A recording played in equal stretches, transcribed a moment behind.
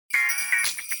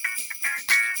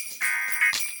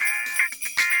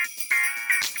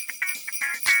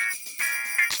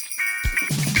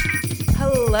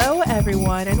Hello,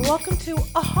 everyone, and welcome to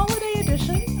a holiday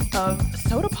edition of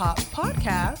SOTA Pop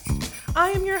podcast.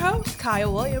 I am your host,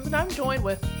 Kiya Williams, and I'm joined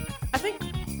with, I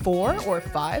think, 4 or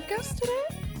 5 guests today.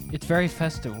 It's very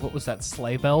festive. What was that,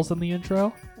 sleigh bells in the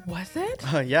intro? Was it?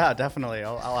 Yeah, definitely.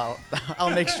 I'll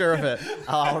make sure of it.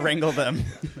 I'll wrangle them.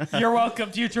 You're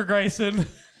welcome, future Grayson.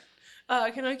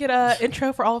 Can I get an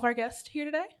intro for all of our guests here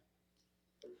today?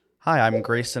 Hi, I'm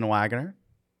Grayson Wagner.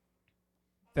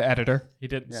 The editor. He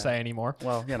didn't say anymore.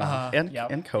 Well, you know,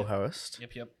 and co-host.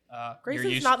 Yep.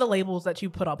 Grayson's not the labels that you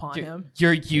put up on him.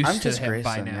 You're used I'm to just him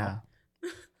Grayson, by now.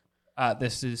 yeah.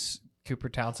 This is Cooper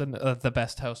Townsend, the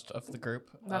best host of the group.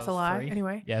 That's of a lie. 3.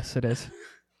 Anyway. Yes, it is.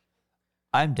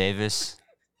 I'm Davis.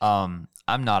 I'm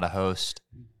not a host.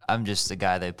 I'm just the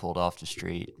guy they pulled off the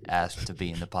street, asked to be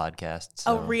in the podcast.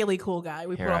 So A really cool guy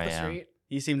we put here off I the am. street.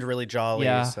 He seemed really jolly,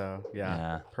 Yeah. so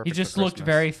yeah. Perfect He just for looked Christmas.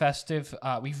 very festive.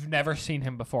 We've never seen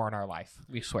him before in our life.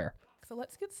 We swear. So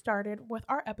let's get started with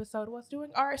our episode was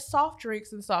doing our soft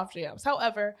drinks and soft jams.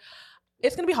 However,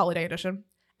 it's going to be holiday edition,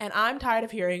 and I'm tired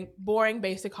of hearing boring,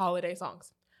 basic holiday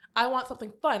songs. I want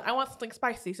something fun. I want something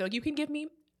spicy. So you can give me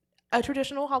a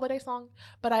traditional holiday song,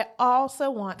 but I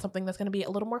also want something that's going to be a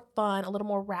little more fun, a little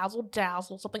more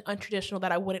razzle-dazzle, something untraditional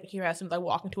that I wouldn't hear as soon as I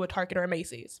walk into a Target or a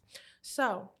Macy's.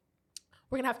 So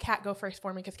we're going to have Kat go first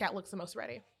for me because Kat looks the most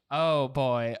ready. Oh,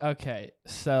 boy. Okay.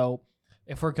 So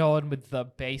if we're going with the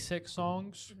basic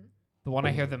songs, the one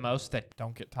I hear the most that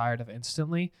don't get tired of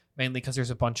instantly, mainly because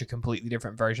there's a bunch of completely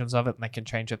different versions of it and they can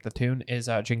change up the tune, is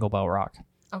Jingle Bell Rock.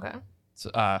 Okay.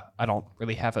 So, I don't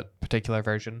really have a particular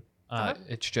version.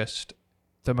 It's just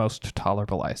the most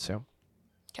tolerable, I assume.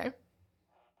 Okay.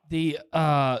 The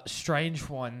strange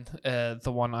one, the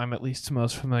one I'm at least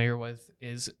most familiar with,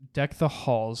 is Deck the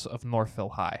Halls of Northville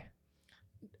High.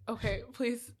 Okay,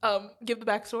 please give the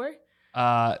backstory.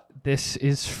 This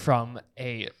is from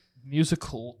a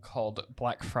musical called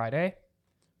Black Friday.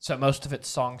 So most of its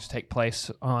songs take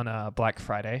place on Black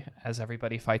Friday as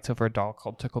everybody fights over a doll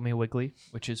called Tickle Me Wiggly,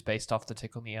 which is based off the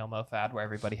Tickle Me Elmo fad where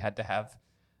everybody had to have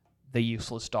the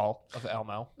useless doll of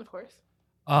Elmo. Of course.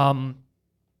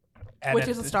 And Which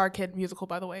is a Star Kid musical,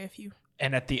 by the way, if you...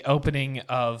 And at the opening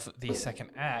of the second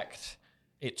act,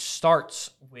 it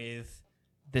starts with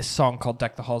this song called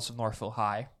Deck the Halls of Northville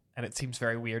High. And it seems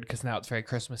very weird because now it's very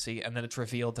Christmassy. And then it's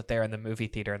revealed that they're in the movie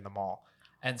theater in the mall.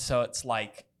 And so it's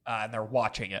like, and they're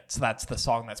watching it. So that's the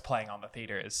song that's playing on the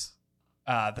theater is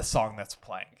the song that's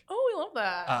playing. Oh, we love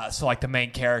that. So like the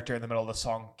main character in the middle of the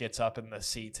song gets up in the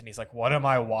seats and he's like, what am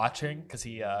I watching? Because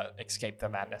he escaped the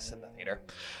madness in the theater.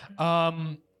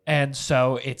 And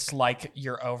so it's like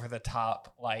your over the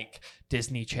top, like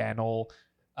Disney Channel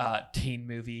teen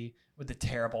movie with the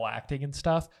terrible acting and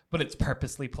stuff, but it's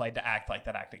purposely played to act like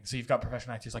that acting. So you've got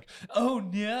professional actors like, oh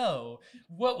no,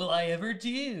 what will I ever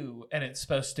do? And it's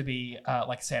supposed to be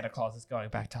like Santa Claus is going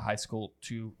back to high school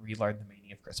to relearn the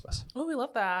meaning of Christmas. Oh, we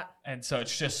love that. And so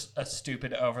it's just a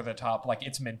stupid over the top, like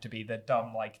it's meant to be the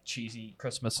dumb, like cheesy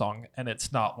Christmas song. And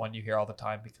it's not one you hear all the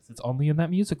time because it's only in that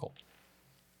musical.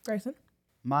 Grayson?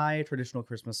 My traditional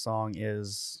Christmas song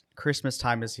is Christmas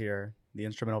Time Is Here, the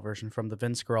instrumental version from the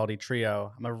Vince Guaraldi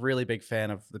Trio. I'm a really big fan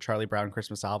of the Charlie Brown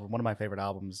Christmas album, one of my favorite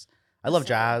albums. I love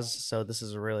jazz, so this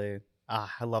is a really,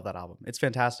 I love that album. It's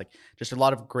fantastic. Just a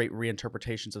lot of great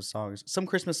reinterpretations of songs. Some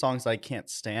Christmas songs that I can't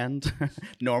stand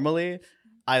normally,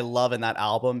 I love in that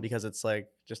album because it's like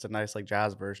just a nice like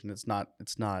jazz version. It's not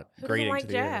Who grating doesn't like to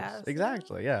the jazz? ears.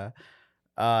 Exactly, yeah.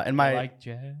 And I like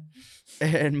jazz.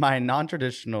 and my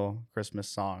non-traditional Christmas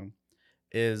song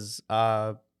is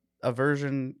a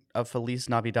version of Feliz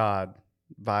Navidad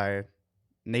by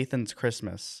Nathan's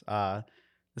Christmas.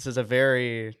 This is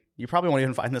you probably won't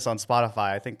even find this on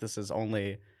Spotify. I think this is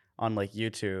only on like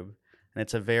YouTube, and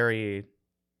it's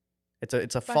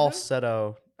a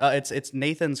falsetto. It's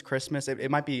Nathan's Christmas. It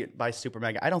might be by Super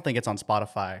Mega. I don't think it's on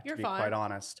Spotify. You're to be fine. quite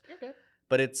honest. You're good.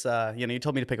 But it's you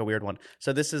told me to pick a weird one.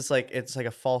 So this is like it's like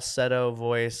a falsetto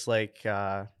voice, like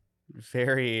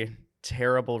very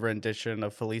terrible rendition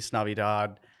of Feliz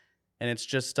Navidad, and it's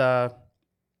just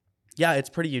it's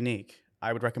pretty unique.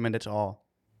 I would recommend it to all.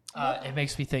 It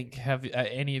makes me think, have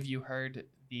any of you heard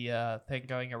the thing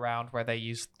going around where they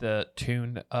used the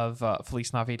tune of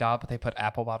Feliz Navidad, but they put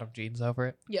apple bottom jeans over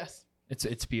it? Yes.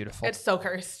 It's beautiful. It's so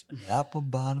cursed. Apple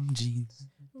bottom jeans.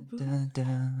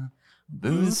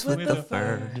 Boots with the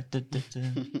fur.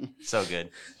 So good.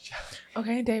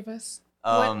 Okay, Davis.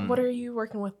 Um, What are you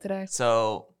working with today?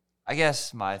 So I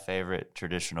guess my favorite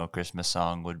traditional Christmas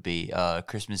song would be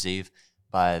Christmas Eve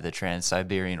by the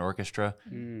Trans-Siberian Orchestra.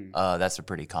 That's a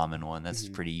pretty common one. That's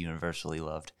pretty universally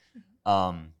loved.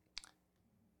 I've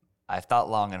thought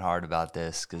long and hard about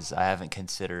this because I haven't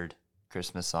considered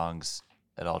Christmas songs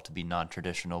at all to be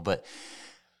non-traditional, but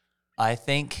I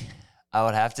think I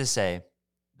would have to say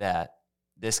that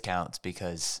this counts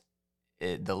because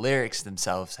the lyrics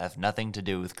themselves have nothing to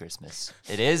do with Christmas.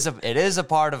 It is a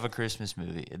part of a Christmas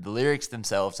movie. The lyrics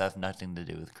themselves have nothing to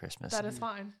do with Christmas. That is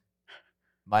fine.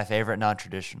 My favorite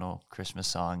non-traditional Christmas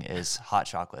song is "Hot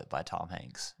Chocolate" by Tom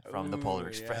Hanks from the Polar Ooh,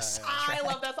 Express. yeah. I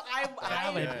love that.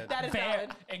 Valid. That is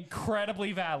valid.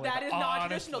 Incredibly valid. That is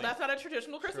non-traditional. honestly. That's not a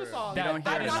traditional Christmas song. You don't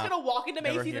hear I'm it not enough. gonna walk into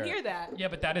Never Macy's hear and it. hear that. Yeah,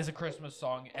 but that is a Christmas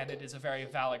song, and it is a very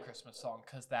valid Christmas song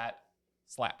because that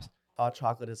slaps. Hot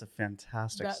Chocolate is a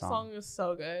fantastic That song is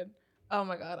so good. Oh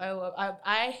my god,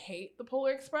 I hate the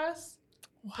Polar Express,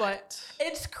 but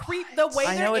it's the way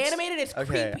I they're know animated. It's Okay,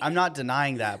 creepy. I'm not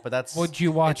denying that, but that's Would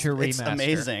you watch a it's remaster?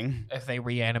 amazing. If they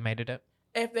reanimated it.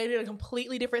 If they did a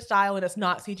completely different style and it's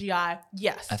not CGI,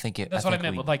 yes. I think That's what I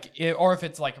meant. Or if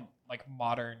it's like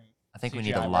modern. I think we CGI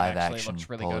need a where it live actually action looks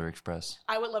really Polar good. Express.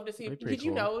 I would love to see. That'd be pretty Did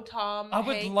you cool. know Tom I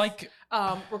would Hanks, like.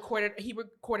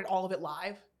 recorded all of it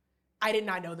live? I did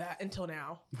not know that until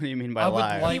now. What do you mean by I would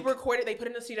live? like- He recorded. They put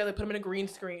it in a studio. They put him in a green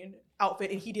screen outfit,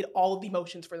 and he did all of the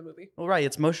motions for the movie. Well, right,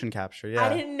 it's motion capture. Yeah.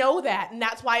 I didn't know that, and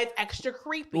that's why it's extra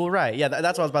creepy. Well, right, yeah,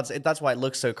 that's what I was about to say. That's why it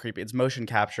looks so creepy. It's motion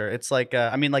capture. It's like,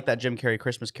 like that Jim Carrey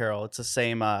Christmas Carol. It's the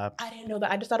same. I didn't know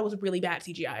that. I just thought it was really bad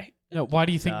CGI. No, why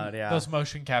do you think Yeah. those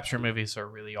motion capture movies are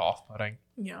really off-putting?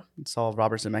 Yeah. It's all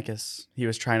Robert Zemeckis. He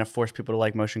was trying to force people to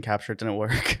like motion capture. It didn't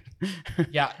work.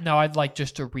 Yeah, no, I'd like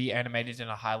just to reanimate it in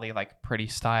a highly pretty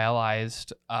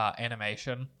stylized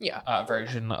animation Yeah.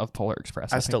 version of Polar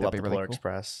Express. I think still that'd love be the really Polar cool.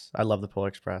 Express. I love the Polar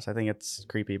Express. I think it's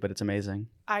creepy, but it's amazing.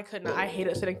 I could not. I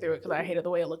hated sitting through it because I hated the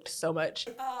way it looked so much.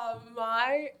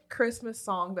 My Christmas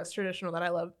song that's traditional that I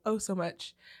love oh so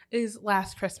much is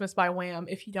Last Christmas by Wham.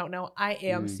 If you don't know, I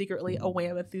am secretly a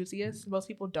Wham enthusiast. Most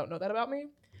people don't know that about me,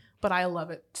 but I love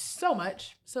it so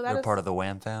much. So that You're is part of the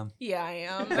Wham fam. Yeah, I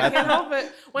am. I can't help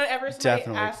it. Whenever somebody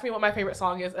Definitely. asks me what my favorite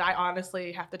song is, I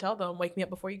honestly have to tell them "Wake Me Up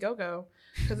Before You Go Go"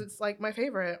 because it's like my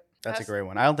favorite. That's a great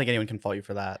one. I don't think anyone can fault you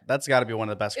for that. That's got to be one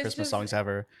of the best It's Christmas just- songs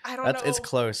ever. I don't That's know. it's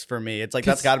close for me. It's like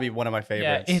that's got to be one of my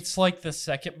favorites. Yeah, it's like the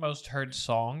second most heard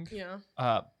song. Yeah.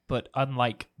 But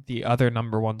unlike the other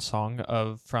number one song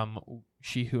from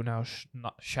She Who Now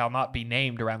Shall Not Be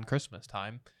Named around Christmas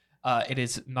time, it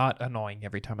is not annoying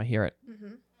every time I hear it.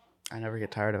 Mm-hmm. I never get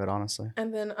tired of it, honestly.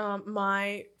 And then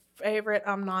my favorite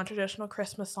non-traditional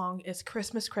Christmas song is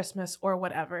 "Christmas, Christmas" or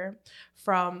whatever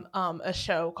from a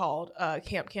show called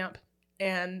Camp.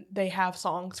 And they have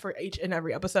songs for each and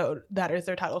every episode. That is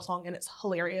their title song, and it's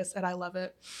hilarious, and I love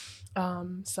it.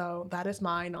 So that is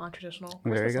my non-traditional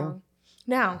Christmas There you go. song.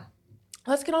 Now,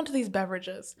 let's get on to these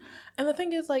beverages. And the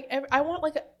thing is, I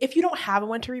want if you don't have a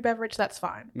wintry beverage, that's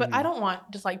fine. But I don't want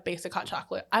just basic hot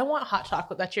chocolate. I want hot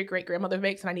chocolate that your great grandmother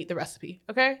makes, and I need the recipe.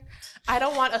 Okay, I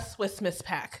don't want a Swiss Miss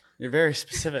pack. You're very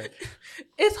specific.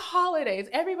 It's holidays.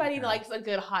 Everybody likes a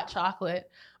good hot chocolate,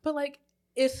 but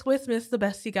is Swiss Miss the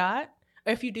best you got?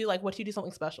 Or if you do, what you do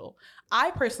something special. I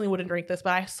personally wouldn't drink this,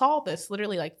 but I saw this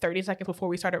literally 30 seconds before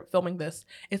we started filming this,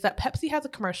 is that Pepsi has a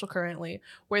commercial currently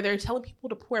where they're telling people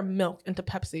to pour milk into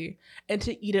Pepsi and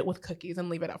to eat it with cookies and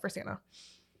leave it out for Santa.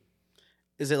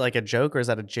 Is it like a joke or is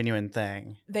that a genuine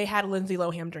thing? They had Lindsay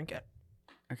Lohan drink it.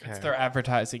 Okay. It's their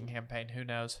advertising campaign. Who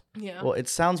knows? Yeah. Well, it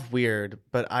sounds weird,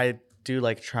 but I do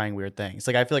like trying weird things.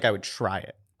 I feel like I would try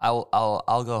it. I'll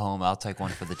go home. I'll take one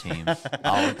for the team.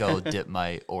 I'll go dip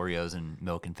my Oreos in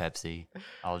milk and Pepsi.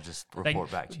 I'll just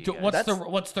report back to you guys.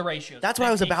 What's the ratio? That's what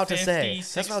I was about to 50, say.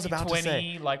 60, That's what I was about to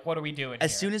 20, what are we doing As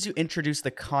here? soon as you introduce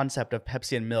the concept of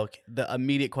Pepsi and milk, the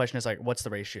immediate question is what's the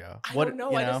ratio? I don't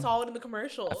know. I just saw it in the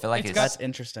commercial. I feel like That's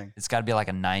interesting. it's got to be like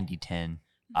a 90-10.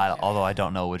 Although I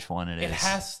don't know which one it is. It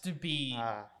has to be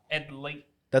at least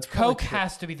That's probably Coke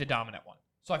has to be the dominant one.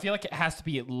 So I feel like it has to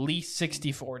be at least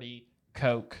 60-40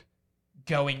 Coke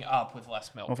going up with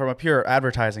less milk. Well, from a pure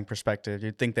advertising perspective,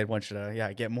 you'd think they'd want you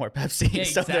to get more Pepsi. Yeah,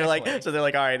 So they're exactly.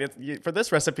 like, all right, for this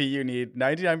recipe you need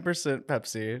 99%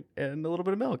 Pepsi and a little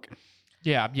bit of milk.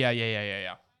 Yeah.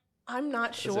 I'm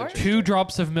not sure. 2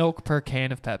 drops of milk per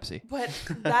can of Pepsi. But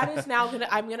that is now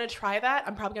I'm gonna try that.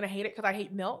 I'm probably gonna hate it because I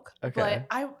hate milk. Okay. But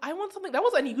I want something that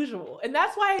was unusual, and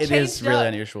that's why It is really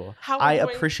unusual. how we're I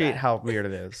doing appreciate that. how weird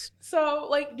it is.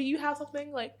 So do you have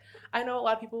something I know a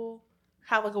lot of people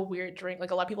have a weird drink.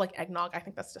 A lot of people like eggnog. I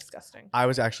think that's disgusting. I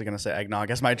was actually gonna say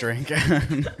eggnog as my drink.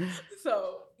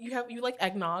 So you like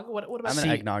eggnog? What about? I'm an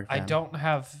eggnog fan. I don't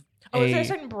have Oh, is there a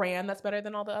certain brand that's better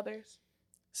than all the others?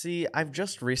 See, I've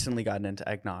just recently gotten into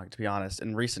eggnog, to be honest,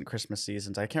 in recent Christmas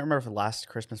seasons. I can't remember if last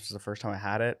Christmas was the first time I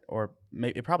had it, or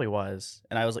maybe it probably was.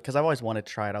 And I was like, because I've always wanted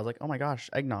to try it. I was like, oh my gosh,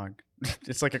 eggnog.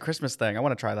 It's like a Christmas thing. I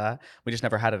want to try that. We just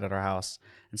never had it at our house.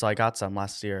 And so I got some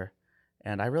last year,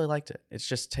 and I really liked it. It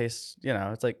just tastes,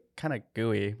 it's like kind of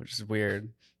gooey, which is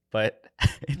weird, but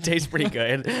it tastes pretty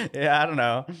good. Yeah, I don't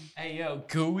know. Hey, yo,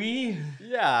 gooey?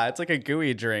 Yeah, it's like a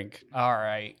gooey drink. All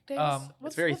right. Davis,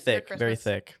 It's very what's your thick, very Christmas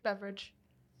thick. beverage.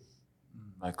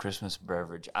 My Christmas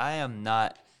beverage. I am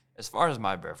not, as far as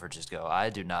my beverages go,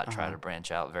 I do not try to branch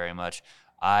out very much.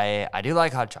 I do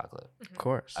like hot chocolate. Of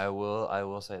course. I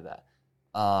will say that.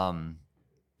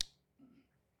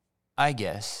 I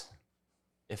guess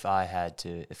if it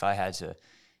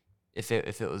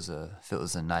was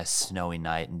a nice snowy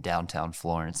night in downtown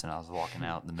Florence and I was walking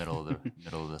out in the middle of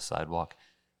the sidewalk,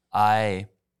 I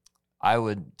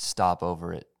would stop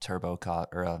over at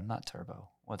not Turbo.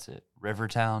 What's it?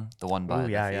 Rivertown, the one by the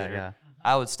theater. Yeah.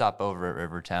 I would stop over at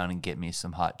Rivertown and get me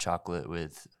some hot chocolate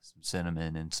with some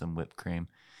cinnamon and some whipped cream.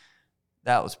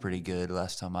 That was pretty good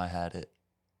last time I had it.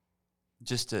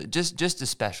 Just a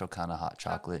special kind of hot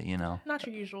chocolate, Not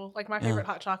your usual. Like my favorite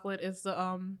hot chocolate is the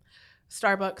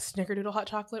Starbucks Snickerdoodle hot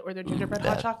chocolate or their gingerbread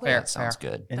hot chocolate. Fair. That sounds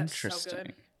good. That's Interesting. so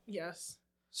good. Yes.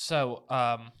 So,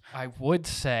 I would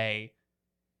say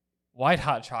white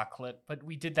hot chocolate, but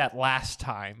we did that last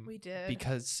time. We did.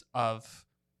 Because of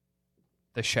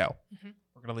the show. Mhm.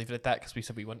 We're going to leave it at that because we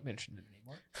said we wouldn't mention it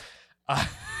anymore.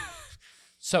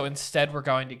 So instead, we're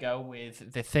going to go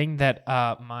with the thing that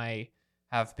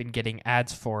have been getting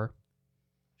ads for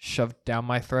shoved down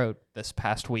my throat this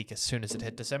past week as soon as it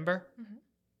hit December. Mhm.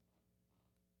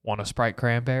 Want a Sprite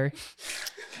cranberry?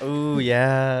 Oh,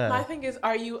 yeah. My thing is,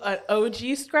 are you an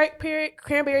OG Sprite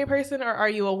cranberry person or are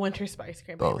you a winter spice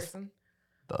cranberry Both. person?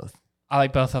 Both. I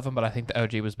like both of them, but I think the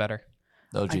OG was better.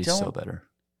 The OG's so don't- better.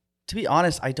 To be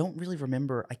honest, I don't really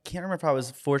remember. I can't remember if I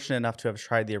was fortunate enough to have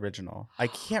tried the original. I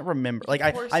can't remember. Like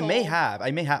Poor I may soul. have.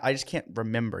 I just can't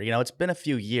remember. It's been a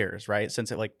few years, right,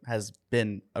 since it has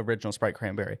been original Sprite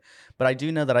cranberry. But I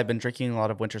do know that I've been drinking a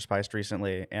lot of winter spiced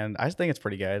recently, and I think it's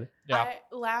pretty good. Yeah.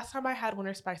 Last time I had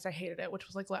winter spice, I hated it, which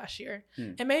was like last year.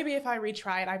 Hmm. And maybe if I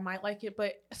retry it, I might like it.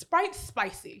 But Sprite's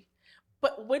spicy.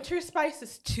 But winter spice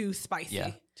is too spicy.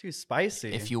 Yeah. Too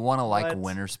spicy. If you want to like What?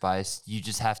 winter spice, you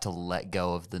just have to let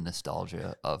go of the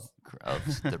nostalgia of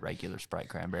the regular Sprite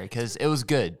cranberry because it was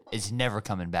good. It's never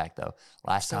coming back though.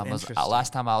 Last time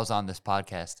I was on this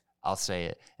podcast, I'll say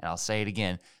it and I'll say it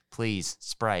again. Please,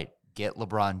 Sprite, get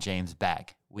LeBron James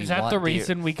back. Is that the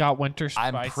reason we got winter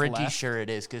spice? I'm pretty left? sure it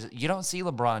is because you don't see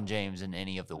LeBron James in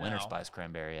any of the winter No. spice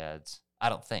cranberry ads. I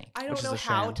don't think. I Which don't is know a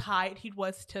how shame. tied he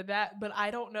was to that, but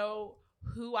I don't know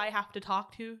who I have to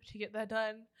talk to get that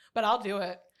done. But I'll do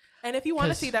it. And if you want to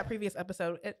 'Cause- see that previous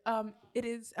episode, it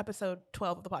is episode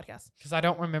 12 of the podcast. Because I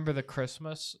don't remember the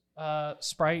Christmas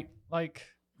Sprite, like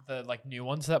the new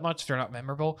ones that much. They're not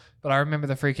memorable. But I remember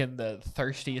the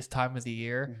thirstiest time of the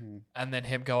year. Mhm. And then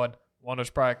him going, want a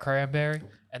Sprite cranberry?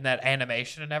 And that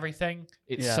animation and everything.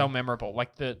 It's Yeah. so memorable.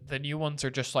 Like the new ones are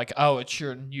just like, oh, it's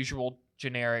your usual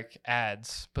generic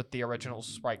ads. But the original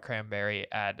Sprite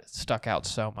cranberry ad stuck out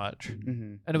so much.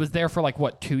 Mhm. And it was there for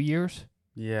 2 years.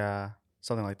 Yeah,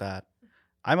 something like that.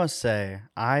 I must say,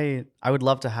 I would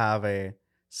love to have a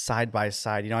side by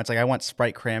side. It's like I want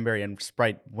Sprite cranberry and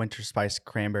Sprite winter spice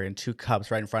cranberry in 2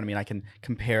 cups right in front of me, and I can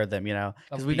compare them. Because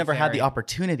That'd we've be never had the very-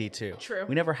 opportunity to. True.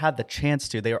 We never had the chance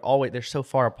to. They're so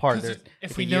far apart. 'Cause They're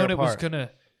if like we a year known it was apart. going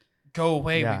to go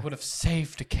away, Yeah. we would have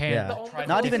saved a can. Yeah. The tried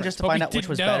Not the even difference, just to but we find out which didn't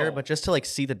was better, know. but just to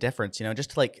see the difference. Just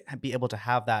to be able to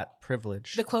have that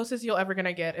privilege. The closest you'll ever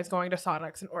gonna get is going to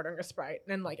Sonic's and ordering a Sprite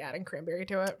and adding cranberry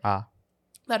to it.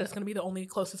 That is gonna be the only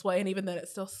closest way, and even then,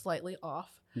 it's still slightly off.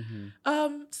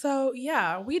 Mhm. So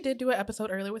yeah, we did do an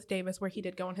episode earlier with Davis where he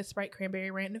did go on his Sprite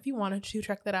cranberry rant. And if you wanted to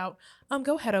check that out,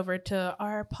 go head over to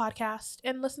our podcast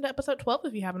and listen to episode 12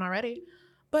 if you haven't already.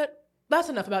 But that's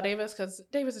enough about Davis because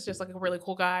Davis is just a really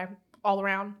cool guy all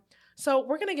around. So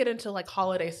we're gonna get into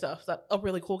holiday stuff that a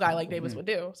really cool guy like Davis would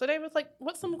do. So Davis,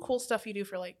 what's some cool stuff you do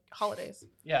for holidays?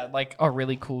 Yeah, like a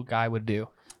really cool guy would do.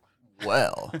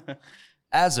 Well,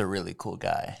 as a really cool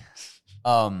guy,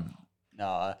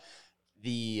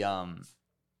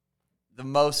 the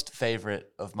most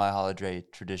favorite of my holiday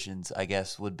traditions, I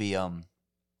guess, would be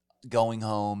going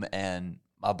home and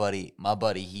my buddy,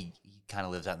 he kind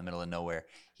of lives out in the middle of nowhere.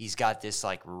 He's got this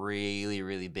really,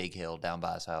 really big hill down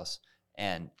by his house,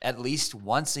 and at least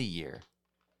once a year,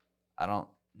 I don't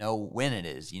know when it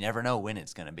is. You never know when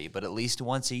it's going to be, but at least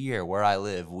once a year where I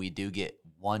live, we do get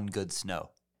one good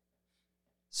snow.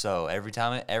 So every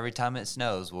time it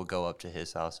snows, we'll go up to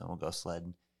his house and we'll go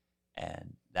sledding.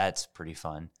 and that's pretty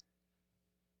fun.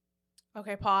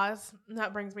 Okay, pause.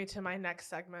 That brings me to my next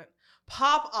segment.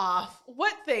 Pop off.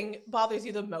 What thing bothers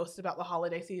you the most about the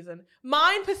holiday season?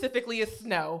 Mine specifically is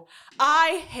snow.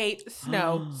 I hate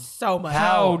snow so much.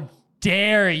 How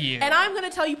dare you? And I'm going to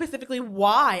tell you specifically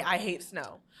why I hate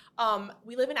snow.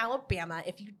 We live in Alabama,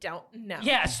 if you don't know.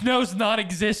 Yeah, snow's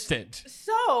non-existent.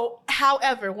 So,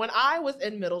 however, when I was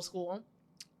in middle school,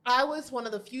 I was one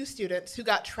of the few students who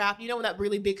got trapped. You know when that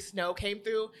really big snow came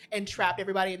through and trapped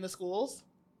everybody in the schools?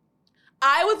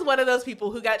 I was one of those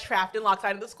people who got trapped and locked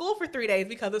out of the school for 3 days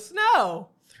because of snow.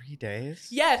 3 days?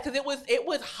 Yes, because it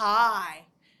was high.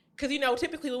 Because,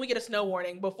 typically when we get a snow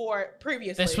warning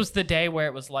previously. This was the day where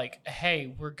it was like,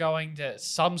 hey, we're going to,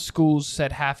 some schools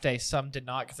said half day, some did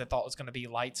not because they thought it was going to be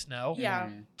light snow. Yeah.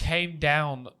 Came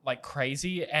down like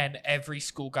crazy and every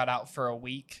school got out for a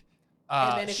week.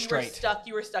 And then if straight. you were stuck,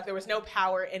 you were stuck. There was no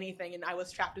power, anything. And I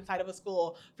was trapped inside of a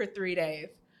school for 3 days.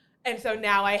 And so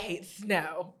now I hate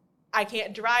snow. I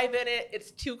can't drive in it.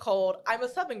 It's too cold. I'm a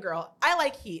Southern girl. I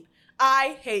like heat.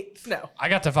 I hate snow. I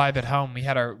got to vibe at home.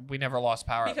 We never lost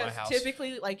power at my house.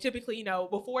 Typically,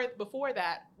 before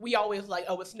that, we always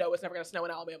it's snow. It's never going to snow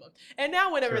in Alabama. And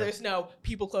now whenever there's snow,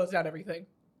 people close down everything.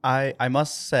 I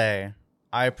must say,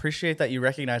 I appreciate that you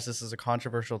recognize this as a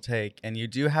controversial take, and you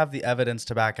do have the evidence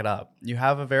to back it up. You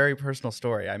have a very personal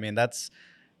story. I mean, that's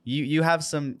you have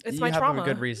some. It's you my have trauma. a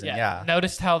good reason. Yeah.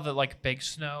 Noticed how the big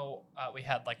snow we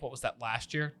had what was that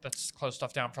last year? That's closed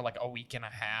stuff down for a week and a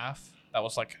half. That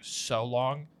was so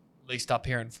long, at least up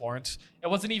here in Florence. It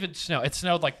wasn't even snow. It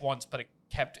snowed once, but it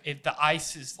kept it. The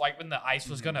ice is when the ice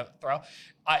was gonna throw,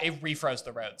 it refroze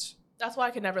the roads. That's why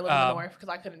I could never live in the north because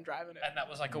I couldn't drive in it. And that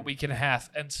was a week and a half,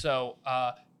 and so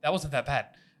that wasn't that bad.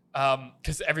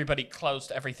 Because everybody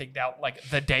closed everything down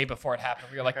the day before it happened.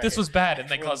 We were like, this was bad, and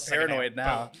they closed. Paranoid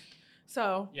now. Boom.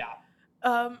 So Yeah.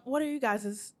 What are you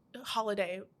guys'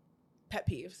 holiday pet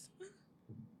peeves?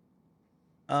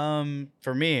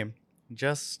 For me,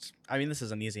 this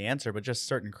is an easy answer, but just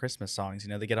certain Christmas songs,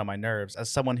 they get on my nerves. As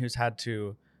someone who's had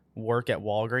to work at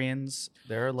Walgreens,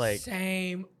 they're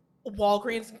same.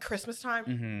 Walgreens at Christmas time.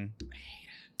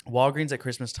 Mm-hmm. Walgreens at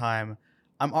Christmas time.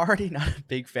 I'm already not a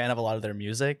big fan of a lot of their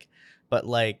music, but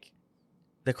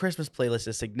the Christmas playlist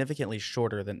is significantly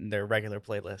shorter than their regular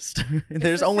playlist.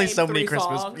 There's only so many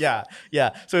Christmas. Songs.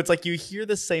 Yeah. So it's you hear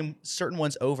the same certain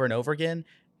ones over and over again,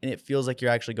 and it feels like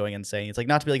you're actually going insane. It's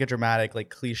not to be a dramatic,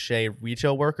 cliche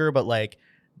retail worker, but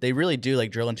they really do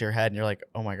drill into your head, and you're like,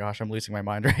 oh my gosh, I'm losing my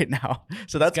mind right now.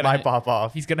 So that's my pop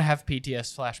off. He's gonna have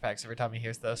PTS flashbacks every time he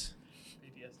hears this.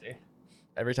 PTSD.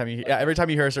 Every time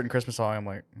you hear a certain Christmas song, I'm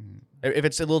like, if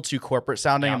it's a little too corporate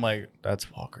sounding, I'm like, that's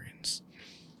Walgreens.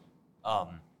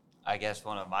 I guess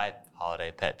one of my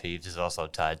holiday pet peeves is also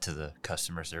tied to the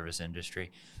customer service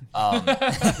industry. Where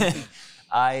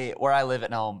I live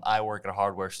at home, I work at a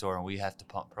hardware store, and we have to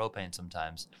pump propane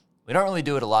sometimes. We don't really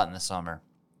do it a lot in the summer,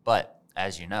 but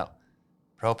as you know,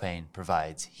 propane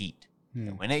provides heat.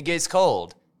 And when it gets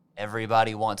cold,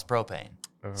 everybody wants propane.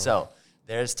 Oh. So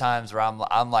there's times where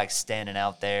I'm standing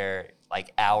out there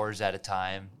hours at a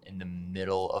time in the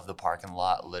middle of the parking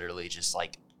lot, literally just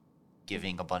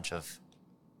giving a bunch of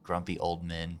grumpy old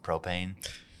men propane.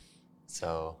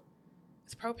 So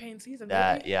It's propane season.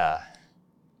 that baby.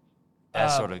 that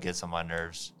sort of gets on my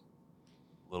nerves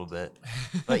a little bit.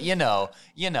 But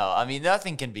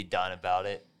nothing can be done about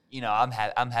it.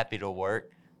 I'm happy to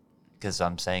work, because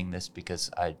I'm saying this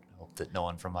because I hope that no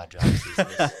one from my job sees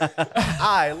this.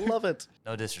 I love it.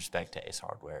 No disrespect to Ace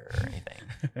Hardware or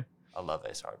anything. I love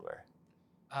Ace Hardware.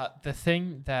 The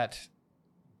thing that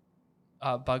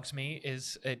bugs me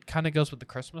is it kind of goes with the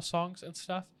Christmas songs and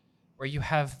stuff, where you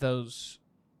have those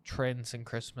trends in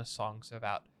Christmas songs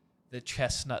about the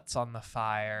chestnuts on the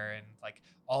fire and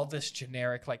all this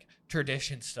generic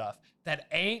tradition stuff that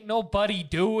ain't nobody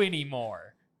do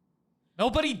anymore.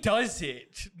 Nobody does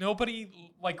it. Nobody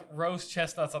roast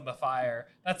chestnuts on the fire.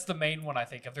 That's the main one I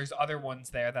think of. There's other ones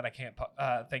there that I can't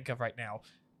think of right now.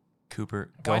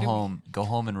 Cooper, go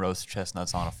home and roast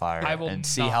chestnuts on a fire and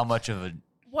see how much of a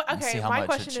What? Okay, my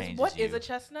question is, what is a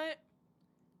chestnut?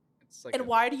 It's And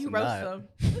why do you it's a roast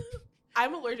nut. them?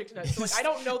 I'm allergic to nuts, so I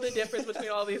don't know the difference between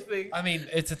all these things. I mean,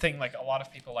 it's a thing. A lot of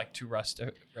people like to roast. I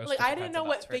different didn't kinds know of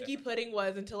what nuts for figgy different- pudding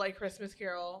was until Christmas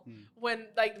Carol, when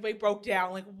they broke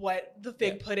down what the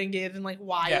fig pudding is and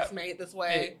why it's made this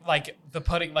way. The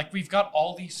pudding. We've got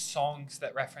all these songs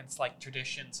that reference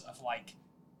traditions of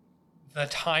the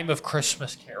time of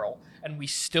Christmas Carol, and we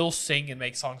still sing and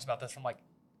make songs about this. From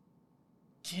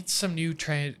get some new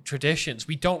traditions.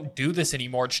 We don't do this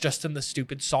anymore. It's just in the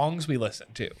stupid songs we listen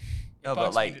to. No,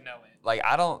 Bugs but me to know it.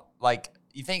 I don't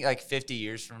you think like 50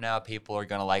 years from now, people are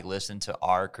gonna like listen to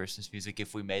our Christmas music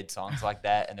if we made songs like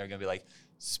that, and they're gonna be like,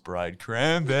 "Sprite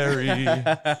cranberry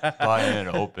by an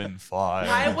open fire."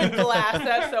 I would blast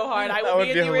that so hard. I That would be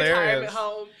would in be the retirement hilarious.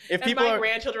 home, If and people my are-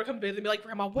 grandchildren would come visit and be like,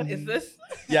 "Grandma, what is this?"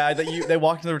 Yeah, they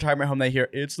walk into the retirement home, they hear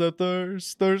it's the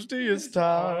thirstiest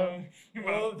time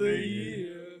of the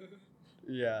year.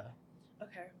 Yeah.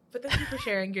 Okay, but thank you for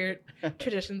sharing your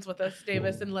traditions with us,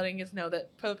 Davis, and letting us know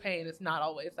that propane is not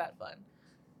always that fun.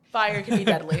 Fire can be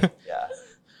deadly.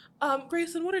 Yeah.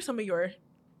 Grayson, what are some of your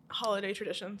holiday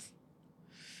traditions?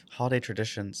 Holiday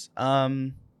traditions.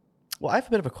 Well, I have a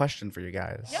bit of a question for you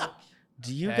guys. Yeah.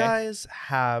 Do you Okay. guys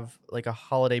have like a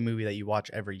holiday movie that you watch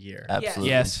every year? Absolutely.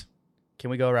 Yes. Can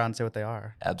we go around and say what they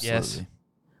are? Absolutely.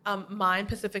 Mine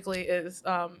specifically is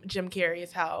Jim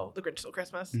Carrey's How the Grinch Stole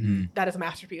Christmas. Mhm. That is a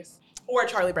masterpiece. Or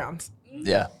Charlie Brown's.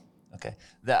 Yeah. Okay.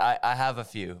 I have a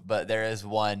few, but there is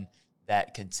one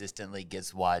that consistently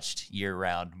gets watched year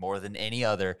round more than any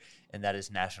other, and that is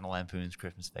National Lampoon's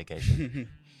Christmas Vacation.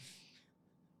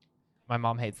 My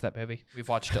mom hates that movie. We've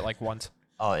watched it like once.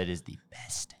 Oh, it is the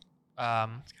best.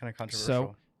 It's kind of controversial.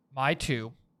 So my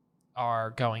two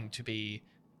are going to be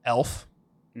Elf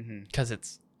Mm-hmm. because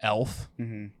it's Elf,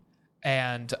 Mm-hmm.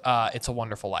 and It's a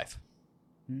Wonderful Life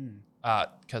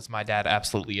because my dad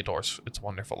absolutely adores It's a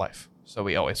Wonderful Life, so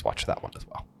we always watch that one as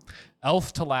well.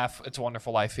 Elf to laugh, It's a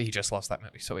Wonderful Life. He just loves that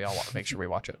movie, so we all want to make sure we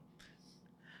watch it.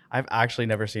 I've actually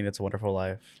never seen It's a Wonderful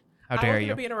Life. How I dare was you?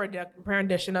 going to be in a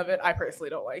rendition of it. I personally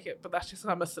don't like it, but that's just 'cause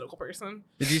I'm a cynical person.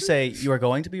 Did you say you were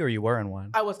going to be or you were in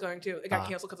one? I was going to. It got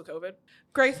canceled because of COVID.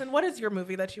 Grayson, what is your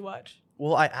movie that you watch?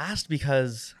 Well, I asked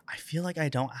because I feel like I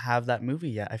don't have that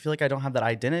movie yet. I feel like I don't have that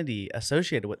identity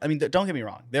associated with. I mean, don't get me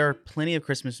wrong. There are plenty of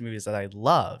Christmas movies that I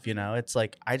love. You know, it's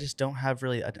like I just don't have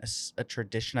really a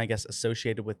tradition, I guess,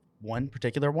 associated with one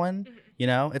particular one. Mhm. You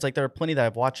know, it's like there are plenty that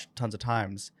I've watched tons of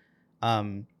times.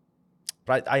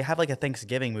 But I have like a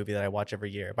Thanksgiving movie that I watch every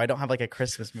year. But I don't have like a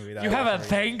Christmas movie that You I have watch a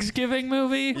every year. Thanksgiving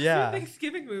movie? What's your Yeah.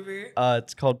 Thanksgiving movie?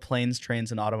 It's called Planes, Trains,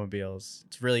 and Automobiles.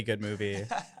 It's a really good movie.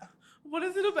 What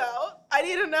is it about? I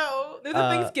need to know. There's a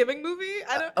Uh, Thanksgiving movie?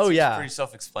 I don't. Oh yeah. Pretty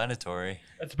self-explanatory.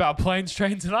 It's about planes,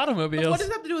 trains, and But automobiles. what does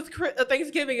that have to do with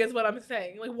Thanksgiving? Is what I'm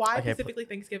saying. Like, why Okay, specifically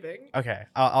Thanksgiving? Okay,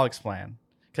 I'll explain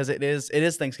because it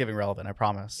is Thanksgiving relevant. I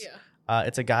promise. Yeah.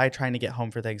 It's a guy trying to get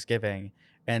home for Thanksgiving,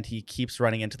 and he keeps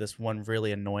running into this one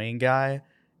really annoying guy,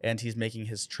 and he's making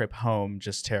his trip home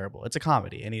just terrible. It's a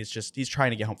comedy, and he's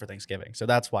trying to get home for Thanksgiving, so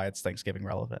that's why it's Thanksgiving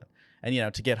relevant.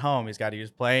 And to get home, he's got to use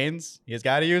planes, he's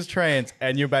got to use trains,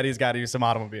 and you bet he's got to use some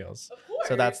automobiles. Of course.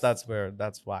 So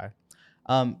that's why.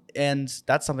 And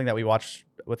that's something that we watch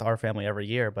with our family every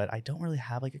year, but I don't really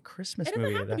have like a Christmas It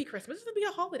movie. doesn't have to that- be Christmas. It doesn't be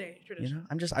a holiday tradition.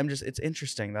 I'm just it's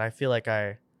interesting that I feel like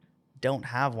I don't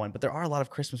have one, but there are a lot of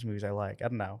Christmas movies I like. I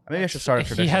don't know. Maybe I should start a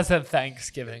tradition. He has a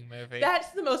Thanksgiving movie. That's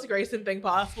the most Grayson thing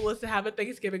possible is to have a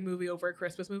Thanksgiving movie over a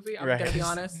Christmas movie. I'm gonna be Right.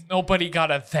 honest. Nobody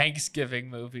got a Thanksgiving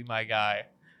movie, my guy.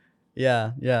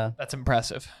 Yeah. That's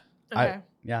impressive. Okay.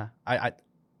 I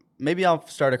maybe I'll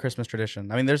start a Christmas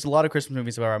tradition. I mean, there's a lot of Christmas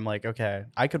movies where I'm like, okay,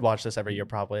 I could watch this every year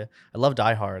probably. I love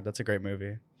Die Hard. That's a great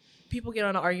movie. People get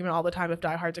on an argument all the time if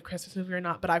Die Hard's a Christmas movie or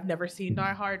not, but I've never seen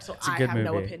Die Hard, so It's a I good have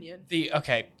no movie. opinion.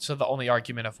 So the only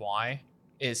argument of why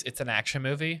is it's an action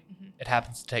movie. Mhm. It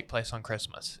happens to take place on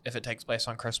Christmas. If it takes place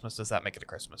on Christmas, does that make it a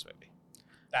Christmas movie?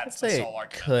 I'd That's the say sole it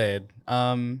argument.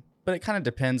 could. But it kind of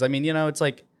depends. I mean, it's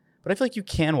like, but I feel like you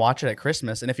can watch it at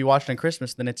Christmas, and if you watch it on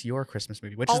Christmas, then it's your Christmas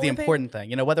movie, which is the Only thing- important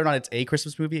thing. Whether or not it's a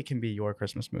Christmas movie, it can be your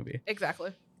Christmas movie.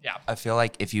 Exactly. Yeah. I feel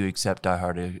like if you accept Die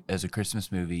Hard as a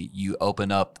Christmas movie, you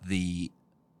open up the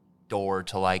door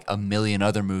to like a million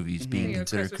other movies being Being a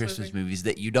considered Christmas Christmas movie. movies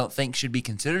that you don't think should be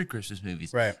considered Christmas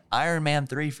movies. Right. Iron Man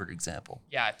 3, for example.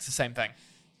 Yeah, it's the same thing.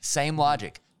 Same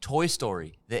logic. Toy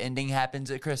Story. The ending happens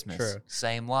at Christmas. True.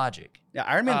 Same logic. Yeah,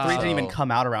 Iron Man 3 didn't even So-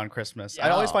 come out around Christmas. I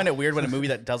Yeah. always find it weird when a movie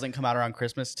that doesn't come out around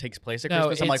Christmas takes place at No,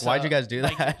 Christmas. I'm like, it's, why'd you guys do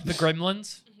like that? The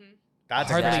Gremlins. That's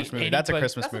a hardly Christmas movie. That's a anybody-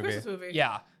 Christmas That's a movie. Christmas movie.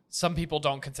 Yeah. Some people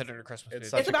don't consider it a Christmas It's movie.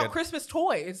 such It's a about good- Christmas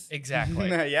toys. Exactly.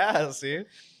 Yeah, see?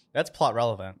 That's plot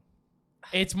relevant.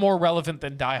 It's more relevant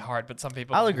than Die Hard, but some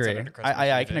people I'll don't agree. consider it a Christmas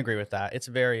I can movie. agree with that. It's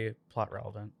very plot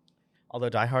relevant. Although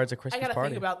Die Hard's a I Christmas gotta party.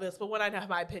 think about this, but when I have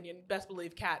my opinion, best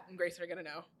believe Kat and Grayson are gonna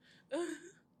know.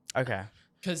 Okay.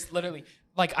 Because literally,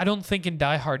 like, I don't think in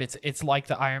Die Hard it's like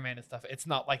the Iron Man and stuff. It's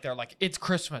not like they're like, it's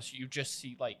Christmas. You just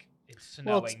see, like, it's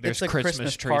snowing. Well, There's it's a Christmas,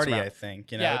 Christmas trees party, around. I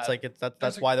think. Yeah, It's like that's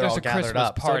there's why they're there's all a gathered Christmas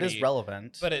up. So it is party,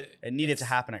 relevant. But it needed to it's-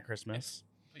 happen at Christmas.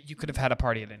 You could have had a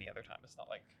party at any other time. It's not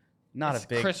like Not it's a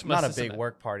big, Christmas, not a isn't big it?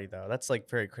 work party though. That's like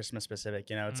very Christmas specific.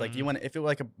 It's like Mm. you want if it were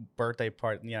like a birthday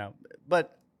party,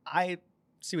 But I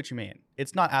see what you mean.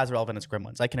 It's not as relevant as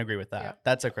Gremlins. I can agree with that. Yeah.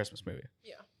 That's a Christmas movie.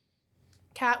 Yeah.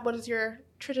 Kat, what is your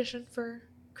tradition for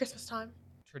Christmas time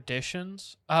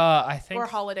Traditions? I think or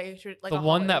holiday? Like the a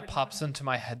one holiday that tradition? pops into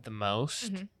my head the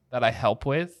most Mhm. that I help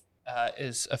with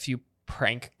is a few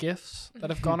prank gifts that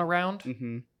have gone around,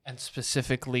 Mm-hmm. and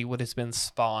specifically what has been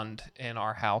spawned in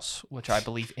our house, which I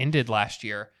believe ended last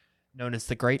year, known as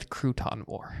the Great Crouton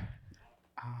War.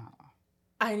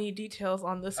 I need details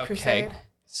on this Okay. crusade.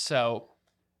 So,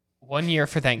 one year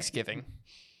for Thanksgiving,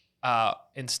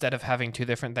 instead of having 2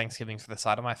 different Thanksgivings for the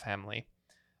side of my family,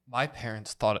 my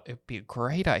parents thought it would be a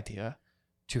great idea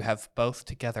to have both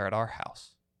together at our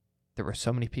house. There were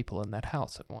so many people in that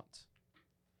house at once.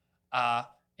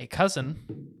 A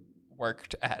cousin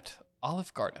worked at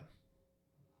Olive Garden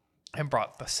and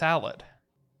brought the salad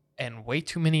and way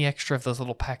too many extra of those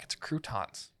little packets of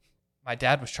croutons. My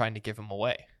dad was trying to give them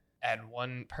away. And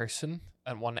one person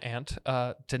and one aunt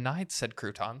denied said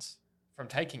croutons from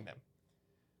taking them.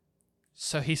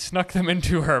 So he snuck them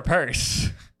into her purse.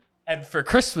 And for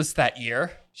Christmas that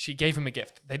year, she gave him a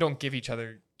gift. They don't give each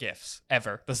other gifts,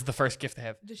 ever. This is the first gift they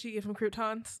have. Did she give him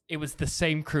croutons? It was the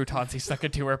same croutons he stuck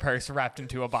into her purse, wrapped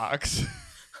into a box.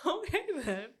 Okay,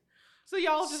 then. So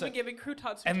y'all just been giving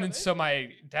croutons to And each then other? so my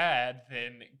dad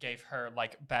then gave her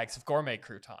like bags of gourmet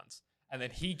croutons. And then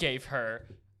he gave her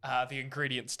the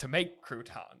ingredients to make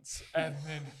croutons. And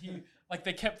then he, like,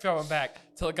 they kept throwing back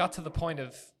till it got to the point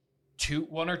of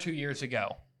 1 or 2 years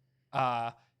ago.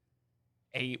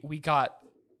 We got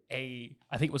I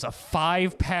think it was a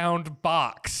 5-pound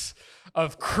box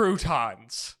of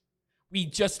croutons. We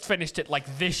just finished it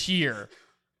like this year.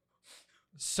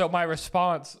 So my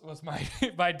response was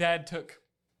my dad took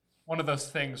one of those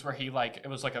things where he it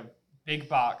was like a big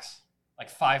box, like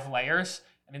 5 layers,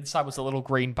 and inside was a little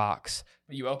green box.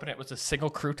 But you open it was a single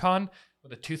crouton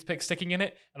with a toothpick sticking in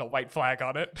it and a white flag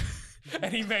on it.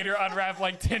 And he made her unwrap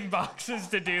like 10 boxes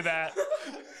to do that.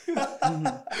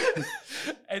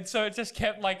 And so it just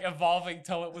kept like evolving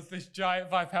till it was this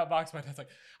giant 5-pound box. My dad's like,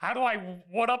 how do I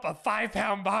one up a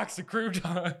 5-pound box of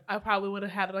crouton? I probably would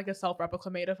have had like a self-replica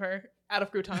made of her out of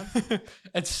croutons.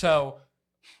 And so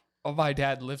my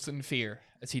dad lives in fear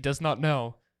as he does not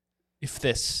know if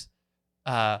this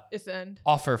It's the end.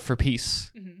 offer for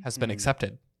peace Mhm. has been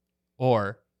accepted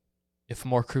or if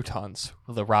more croutons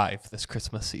will arrive this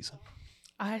Christmas season.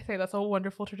 I say that's a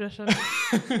wonderful tradition.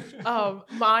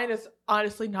 Mine is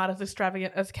honestly not as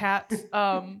extravagant as Kat's.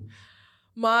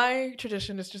 My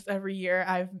tradition is just every year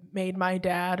I've made my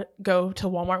dad go to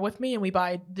Walmart with me and we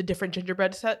buy the different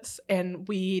gingerbread sets and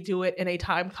we do it in a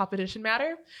timed competition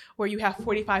manner where you have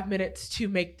 45 minutes to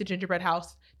make the gingerbread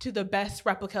house to the best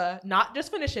replica, not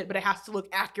just finish it, but it has to look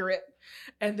accurate,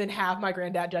 and then have my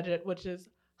granddad judge it, which is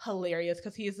hilarious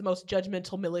because he is the most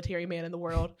judgmental military man in the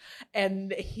world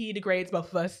and he degrades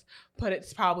both of us, but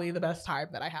it's probably the best time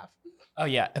that I have. Oh,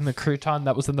 yeah. And the crouton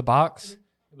that was in the box,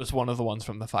 it was one of the ones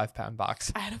from the 5-pound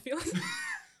box. I had a feeling.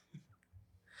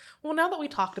 Well, now that we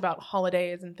talked about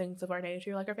holidays and things of our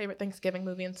nature, like our favorite Thanksgiving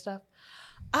movie and stuff,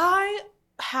 I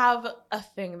have a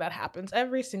thing that happens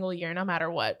every single year, no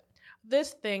matter what.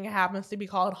 This thing happens to be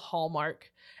called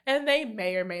Hallmark, and they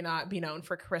may or may not be known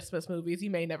for Christmas movies. You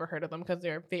may never heard of them because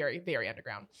they're very, very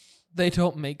underground. They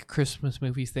don't make Christmas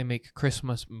movies. They make a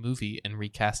Christmas movie and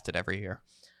recast it every year.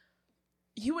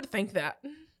 You would think that.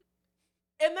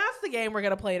 And that's the game we're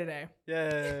going to play today.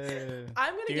 Yay.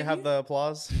 I'm going to Do you have the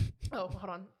applause? Oh,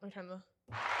 hold on. Let me turn the...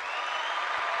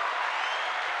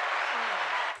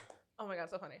 Oh my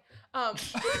God, so funny.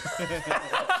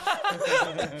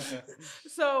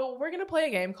 So we're gonna play a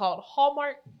game called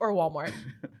Hallmark or Walmart.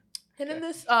 And in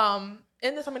this, I'm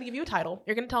gonna give you a title.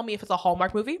 You're gonna tell me if it's a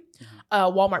Hallmark movie, a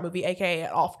Walmart movie, aka an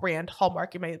off-brand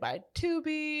Hallmark made by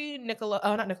Tubi, not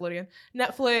Nickelodeon,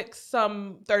 Netflix,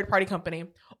 some third-party company,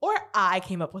 or I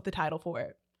came up with the title for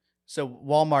it. So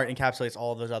Walmart encapsulates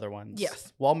all of those other ones.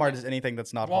 Yes. Walmart is anything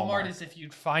that's not Hallmark. Walmart is if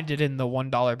you'd find it in the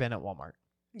 $1 bin at Walmart.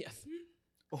 Yes.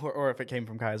 Or if it came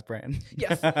from Kaya's brand.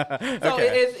 Yes. So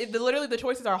Okay. literally the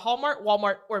choices are Hallmark,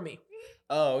 Walmart, or me.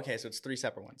 Oh, okay. So it's 3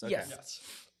 separate ones. Okay. Yes.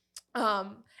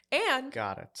 And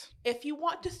Got it. if you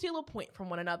want to steal a point from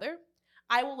one another,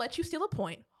 I will let you steal a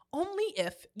point only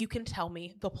if you can tell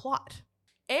me the plot.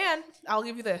 And I'll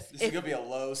give you this. This is going to be a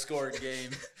low-scored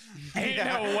game. Ain't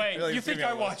Yeah. no way. Really You think threw me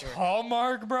I off watch there.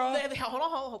 Hallmark, bro? Hold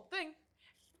on, thing.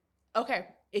 Okay,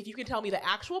 if you can tell me the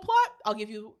actual plot, I'll give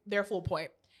you their full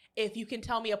point. If you can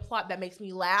tell me a plot that makes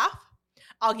me laugh,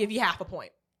 I'll give you half a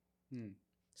point.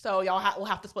 So y'all will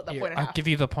have to split that Here, point in I'll half. give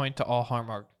you the point to all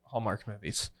Hallmark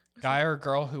movies. Guy or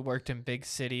girl who worked in big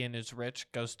city and is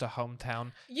rich goes to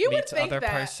hometown, You would meets think other that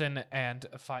person, and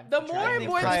finds the the more treasure. and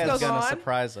more this Kaya's goes gonna on,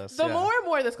 surprise us. the yeah. more and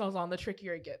more this goes on, the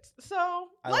trickier it gets. So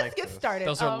I let's like get this. started.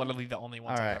 Those are literally the only All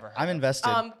ones I've right, ever heard I'm of.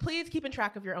 invested. Please keep in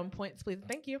track of your own points, please.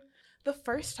 Thank you. The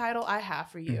first title I have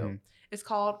for you Mhm. is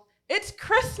called "It's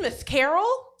Christmas Carol."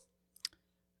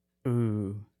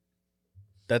 Ooh,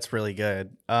 that's really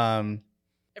good.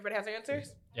 Everybody has their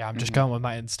answers. Yeah, I'm just Mhm. going with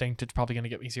my instinct. It's probably going to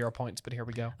get me 0 points, but here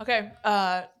we go. Okay.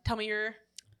 Tell me your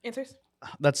answers.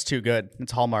 That's too good.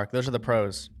 It's Hallmark. Those are the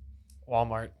pros.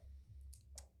 Walmart.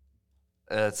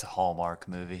 It's a Hallmark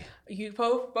movie. You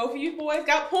both of you boys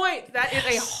got points. That is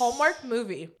a Hallmark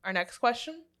movie. Our next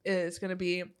question is going to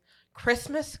be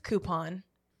Christmas Coupon.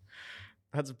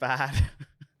 That's bad.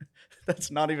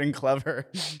 That's not even clever.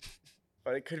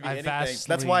 But it could be I anything.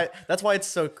 vastly- That's why it's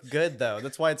so good though.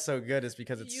 That's why it's so good is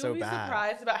because it's You'll so be bad.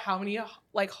 surprised about how many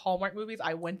like Hallmark movies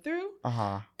I went through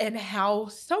Uh-huh. and how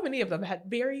so many of them had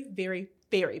very, very,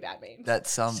 very bad names. That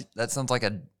sounds like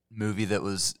a movie that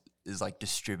is like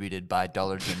distributed by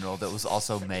Dollar General that was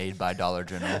also made by Dollar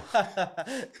General.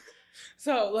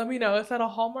 So let me know, is that a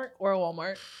Hallmark or a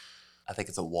Walmart? I think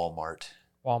it's a Walmart.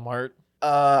 Walmart.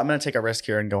 I'm gonna take a risk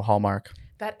here and go Hallmark.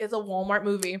 That is a Walmart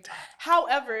movie.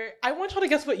 However, I want y'all to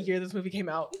guess what year this movie came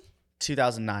out.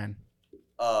 2009.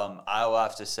 I will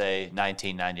have to say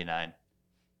 1999.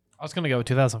 I was going to go with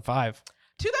 2005.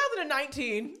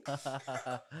 2019.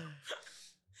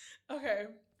 Okay.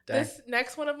 This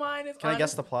next one of mine is Can I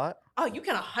guess the plot? Oh, you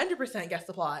can 100% guess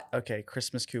the plot. Okay,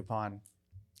 Christmas coupon.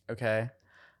 Okay.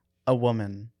 A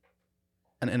woman,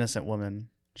 an innocent woman.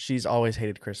 She's always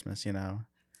hated Christmas, you know.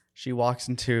 She walks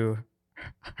into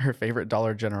her favorite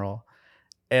Dollar General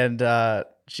and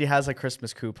she has a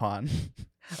Christmas coupon.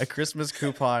 A Christmas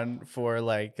coupon for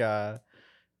like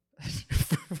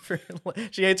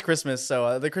she hates Christmas,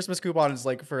 so the Christmas coupon is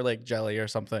like for like jelly or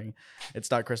something.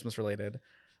 It's not Christmas related.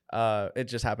 It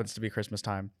just happens to be Christmas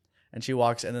time. And she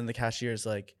walks and then the cashier is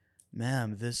like,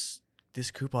 "Ma'am, this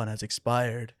coupon has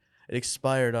expired. It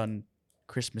expired on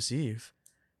Christmas Eve."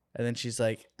 And then she's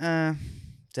like,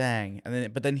 dang. And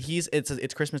then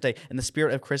it's Christmas Day. In the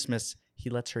spirit of Christmas, he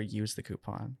lets her use the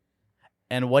coupon.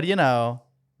 And what do you know?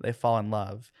 They fall in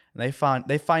love. And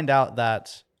they find out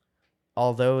that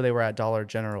although they were at Dollar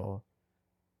General,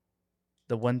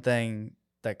 the one thing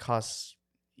that costs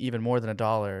even more than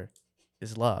 $1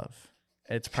 is love.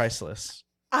 It's priceless.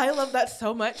 I love that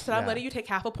so much that I'm Yeah. letting you take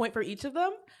half a point for each of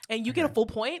them, and you get a Okay. full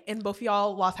point, and both of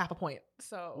y'all lost half a point.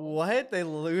 So What? They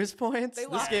lose points? They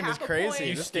This lost game is half a crazy.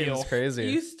 point. This game is You crazy.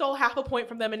 you stole half a point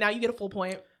from them, and now you get a full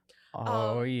point.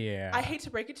 Oh, yeah. I hate to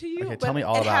break it to you, Okay, but tell me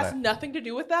all it about has it. nothing to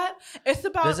do with that. It's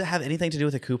about. Does it have anything to do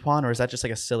with a coupon, or is that just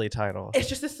like a silly title? It's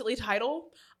just a silly title.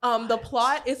 The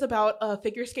plot is about a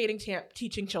figure skating champ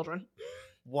teaching children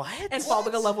What? and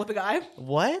falling in love with a guy.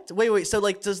 What? Wait. So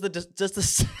like, does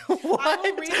the what? I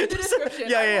will read you the description.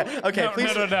 Yeah. Okay, No,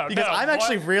 please. no, Because I'm what?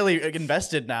 actually really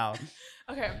invested now.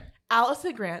 Okay.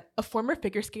 Allison Grant, a former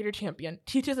figure skater champion,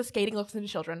 teaches a skating lesson to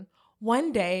children.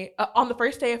 One day, on the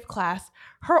first day of class,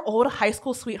 her old high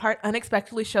school sweetheart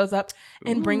unexpectedly shows up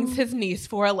and brings his niece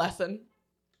for a lesson.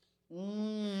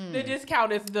 The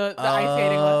discount is the ice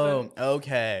skating lesson.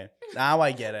 Okay. Now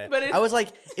I get it. But it's- I was like,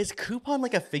 is coupon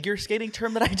like a figure skating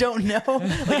term that I don't know?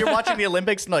 Like you're watching the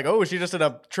Olympics and like, oh, she just did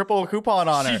a triple coupon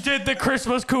on She her. did the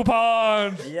Christmas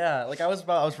coupon. Yeah, like I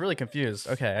was really confused.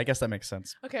 Okay, I guess that makes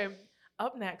sense. Okay.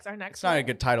 Up next, our next It's not a one.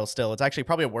 good title still. It's actually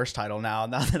probably a worse title now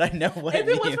that I know what If it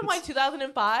it means. was from like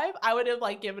 2005, I would have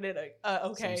like given it a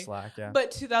okay. Some slack, yeah. But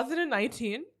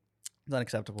 2019. It's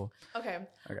unacceptable. Okay.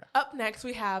 Okay. Up next,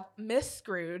 we have Miss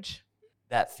Scrooge.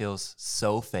 That feels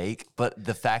so fake, but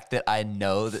the fact that I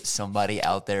know that somebody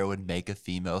out there would make a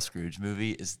female Scrooge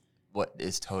movie is what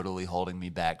is totally holding me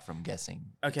back from guessing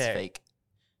it's Okay. fake.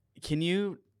 Can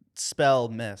you spell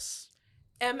Miss?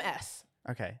 MS.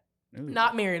 Okay. Ooh.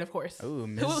 Not married, of course. Ooh,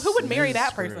 Who would marry Ms.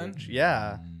 that Scrooge. person?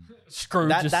 Yeah. Scrooge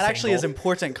That is actually is single.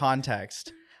 important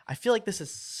context. I feel like this is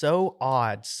so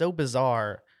odd, so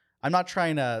bizarre. I'm not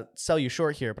trying to sell you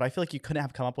short here, but I feel like you couldn't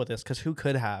have come up with this because who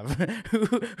could have?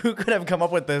 who could have come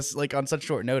up with this like on such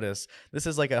short notice? This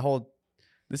is like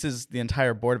this is the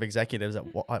entire board of executives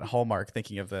at Hallmark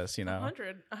thinking of this, you know.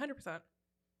 100%.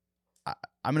 I'm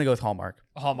going to go with Hallmark.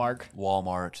 Hallmark.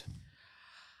 Walmart.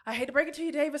 I hate to break it to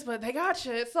you, Davis, but they got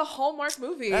you. It's a Hallmark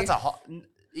movie. That's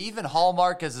even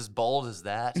Hallmark is as bold as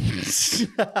that. You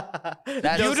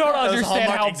Those don't understand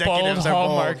Hallmark how bold executives are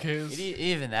Hallmark bold. is.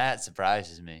 Even that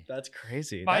surprises me. That's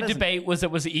crazy. My That isn't- debate was it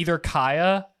was either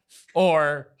Kiya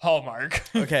or Hallmark.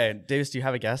 Okay, Davis, do you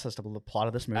have a guess as to the plot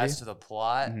of this movie? As to the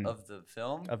plot Mhm. of the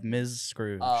film, Of Ms.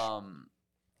 Scrooge.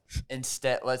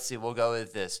 let's see, we'll go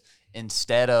with this.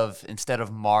 Instead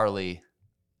of Marley,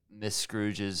 Miss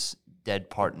Scrooge's dead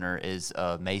partner is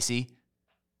Macy.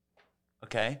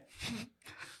 Okay.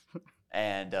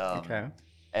 And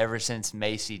ever since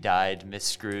Macy died, Miss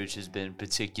Scrooge has been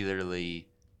particularly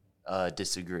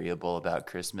disagreeable about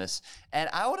Christmas. And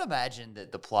I would imagine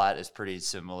that the plot is pretty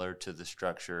similar to the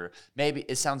structure. Maybe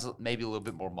it sounds maybe a little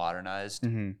bit more modernized.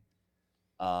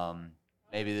 Mm-hmm.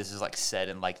 Maybe this is like set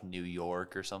in like New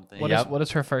York or something. What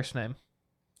is her first name?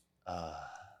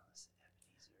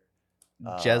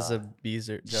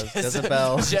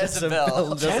 Jezebel.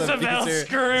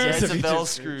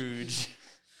 Scrooge.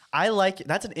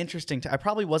 That's an interesting.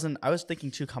 I was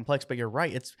thinking too complex, but you're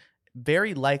right. It's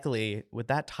very likely with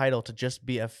that title to just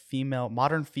be a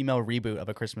modern female reboot of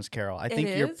A Christmas Carol. I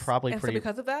think you're probably and pretty. So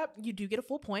because of that, you do get a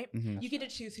full point. Mm-hmm. You get to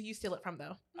choose who you steal it from,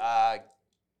 though.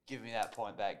 Give me that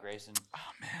point back, Grayson. Oh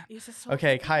man.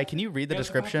 Okay, Kai, can you read the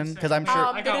description? Because I'm sure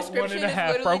I got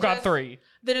 1.5. Bro got 3.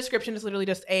 The description is literally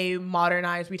just a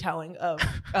modernized retelling of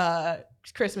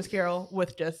Christmas Carol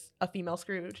with just a female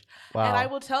Scrooge. Wow. And I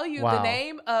will tell you, the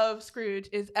name of Scrooge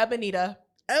is Ebenita.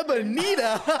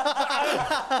 Ebenita.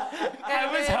 I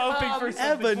was hoping for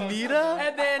something. Ebenita.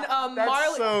 And then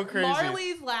That's so crazy.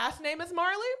 Marley's last name is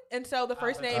Marley, and so the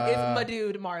first name is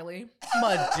Madude Marley.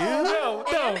 Madude? No.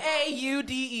 Maude.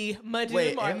 Madude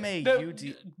Wait, Marley.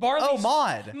 Maud. Marley's Oh,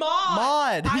 Maud.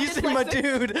 Maud. You said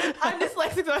Madude. I'm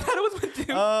dyslexic, so I thought it was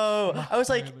Madude. Oh, I was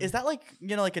like, is that like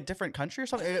like a different country or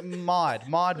something? Maud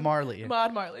Marley.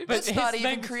 Maud Marley. But it's not his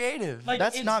even name's- creative.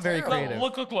 That's not very creative.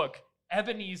 Look.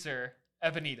 Ebenezer.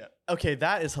 Ebenita. Okay,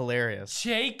 that is hilarious.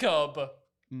 Jacob.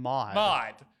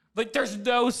 Maud. Like, there's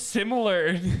no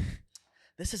similar.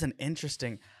 This is an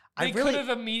interesting. They could have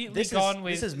immediately gone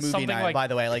with this is movie something night, like. by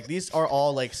the way. Like these are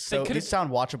all like so. could've- These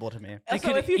sound watchable to me. They So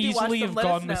could if have you do watch easily them, have let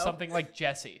us gone with know. something like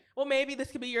Jesse. Well, maybe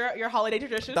this could be your holiday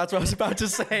tradition. That's what I was about to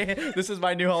say. This is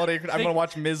my new holiday. I'm gonna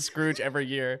watch Ms. Scrooge every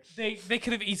year. They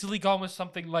could have easily gone with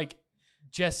something like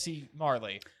Jesse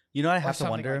Marley. You know what I Or have to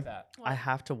something wonder? like that. I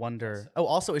have to wonder. Oh,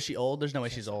 also, is she old? There's no way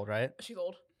she's old, right? She's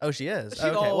old. Oh, she is. She's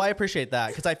Okay. old. Well, I appreciate that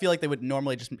because I feel like they would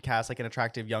normally just cast like an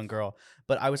attractive young girl.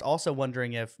 But I was also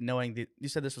wondering if knowing you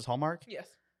said this was Hallmark. Yes.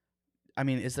 I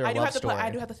mean, is there a I do love have to story? I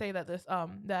do have to say that this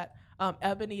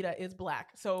Ebenita is black.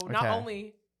 So not Okay.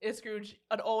 only is Scrooge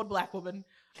an old black woman,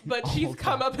 but she's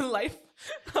come up in life.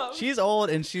 She's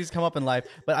old and she's come up in life,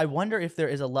 but I wonder if there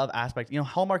is a love aspect.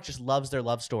 Hallmark just loves their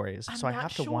love stories, I'm so I not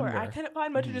have to sure. wonder. I couldn't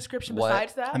find much of description What?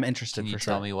 besides that. I'm interested Can you for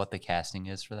tell sure. me what the casting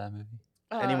is for that movie?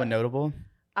 Anyone notable?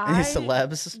 Any I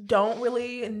celebs? don't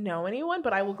really know anyone,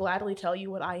 but I will gladly tell you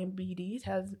what IMDb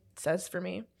says for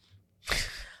me.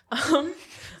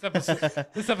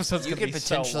 This episode's You gonna could be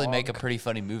so potentially make a long. pretty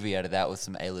funny movie out of that with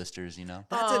some A-listers,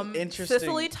 That's an interesting.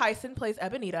 Cicely Tyson plays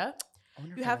Ebenita. I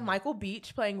wonder if You I have know. Michael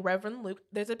Beach playing Reverend Luke.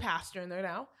 There's a pastor in there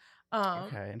now.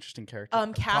 Okay, interesting character.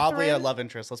 Probably a Catherine- love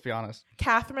interest. Let's be honest.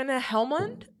 Catherine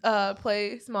Helmond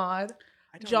plays Maud.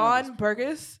 I don't know John these-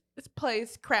 Burgess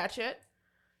plays Cratchit.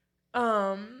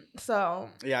 So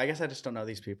Yeah, I guess I just don't know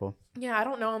these people. yeah, I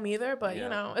don't know him either, but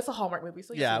Yeah. it's a Hallmark movie,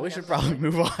 so Yeah, so we should know. probably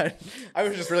move on. I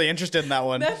was just really interested in that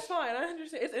one. That's fine. I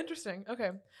understand. It's interesting. Okay.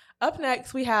 Up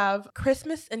next, we have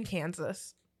Christmas in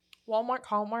Kansas. Walmart,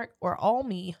 Hallmark, or all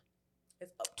me.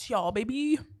 It's up to y'all,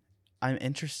 baby. I'm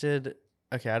interested.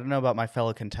 Okay, I don't know about my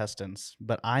fellow contestants,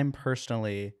 but I'm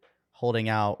personally holding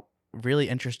out, really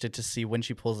interested to see when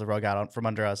she pulls the rug out from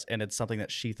under us and it's something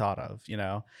that she thought of,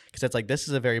 Because it's like, this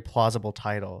is a very plausible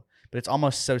title, but it's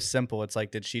almost so simple. It's like,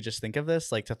 did she just think of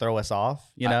this, like, to throw us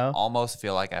off, I almost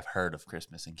feel like I've heard of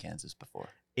Christmas in Kansas before.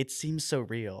 It seems so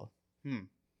real.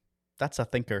 That's a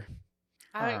thinker.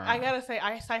 I gotta say,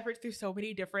 I ciphered through so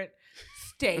many different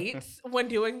states when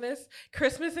doing this.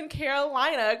 Christmas in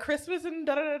Carolina, Christmas in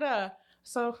da-da-da-da.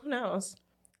 So who knows?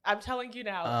 I'm telling you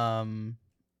now.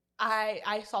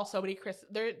 I saw so many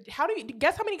how do you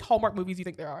guess how many Hallmark movies you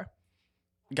think there are?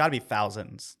 Gotta be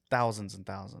thousands and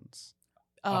thousands.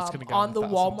 I was gonna go On in the the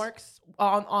thousands.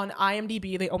 Walmarts on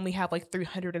IMDb, they only have like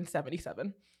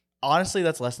 377. Honestly,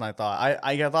 that's less than I thought.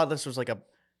 I thought this was like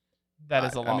That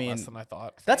is a lot mean, less than I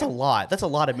thought. that's a lot. That's a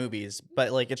lot of movies,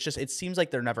 but like it seems like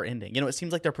they're never ending. It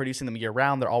seems like they're producing them year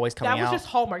round. They're always coming That was out. just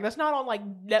Hallmark. That's not on like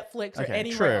Netflix or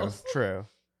anywhere else. True.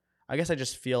 I guess I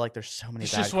just feel like there's so many.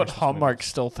 It's bad just what Christmas Hallmark movies.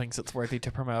 still thinks it's worthy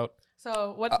to promote.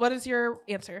 So what is your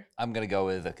answer? I'm going to go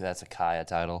with that's a Kiya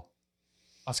title.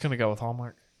 I was gonna go with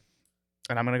Hallmark.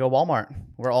 And I'm gonna go Walmart.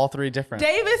 We're all three different.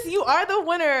 Davis, you are the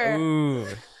winner. Ooh,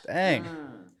 dang.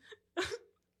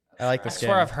 I like I this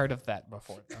swear game. I've heard of that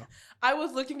before, though. I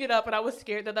was looking it up and I was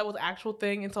scared that was an actual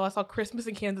thing until I saw Christmas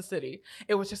in Kansas City.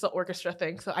 It was just an orchestra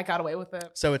thing, so I got away with it.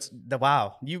 So it's the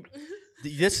wow.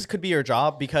 Could be your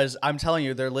job because I'm telling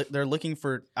you, they're looking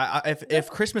for. If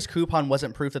Christmas Coupon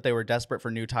wasn't proof that they were desperate for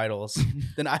new titles,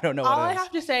 then I don't know what All I is.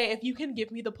 have to say, if you can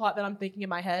give me the plot that I'm thinking in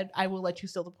my head, I will let you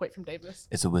steal the point from Davis.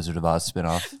 It's a Wizard of Oz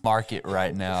spinoff. Mark it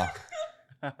right now.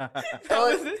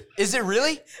 Is it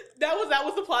really? That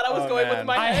was the plot I was Oh, going man. with in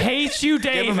my I head. hate you,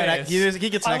 Give him Davis. he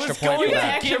gets an I extra was point going for to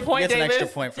that. extra point, He gets an extra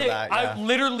Davis. point for Yeah, that. I Yeah.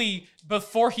 literally,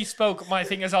 before he spoke, my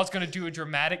thing is I was going to do a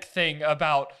dramatic thing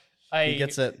about He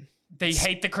gets it. they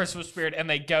hate the Christmas spirit and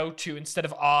they go to, instead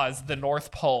of Oz, the North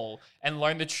Pole and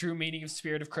learn the true meaning of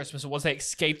spirit of Christmas. And once they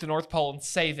escape the North Pole and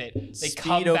save it, they Speed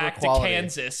come over back quality. to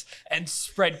Kansas and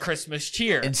spread Christmas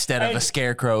cheer. Instead of a And-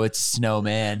 scarecrow, it's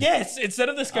snowman. Yes, instead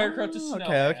of the scarecrow to snow.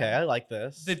 Okay, I like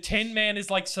this. The Tin Man is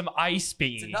like some ice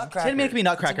beam. Tin Man could be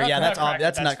Nutcracker. Yeah, that's Nutcracker.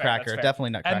 that's That's fair, Nutcracker. that's fair. Definitely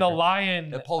Nutcracker. And the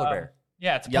lion. The polar bear.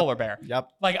 Yeah, it's a Yep. polar bear. Yep.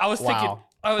 Like, I was thinking, Wow.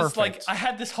 I was Perfect. like, I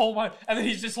had this whole one, and then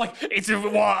he's just like, it's a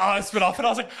spin-off, and I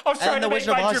was like, I was And trying the to make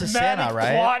Wizard of my Oz is dramatic Santa,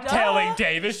 right? plot No. telling,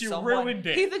 Davis. You Someone- ruined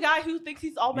it. He's the guy who thinks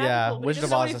he's all magical. Yeah, but he Wizard doesn't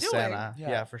of know what Oz he's is doing. Santa.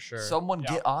 Yeah, for sure. Someone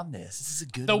Yeah. get on this. This is a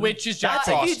good The movie. witch is Jack That's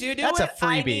a- Frost. If you do That's a it,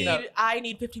 freebie. I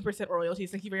need 15% royalties.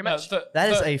 Thank you very No, much. That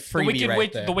is a freebie the Wicked right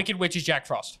Witch, there. The Wicked Witch is Jack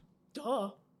Frost. Duh.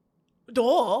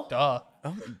 Duh.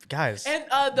 Oh, guys, And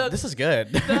the this is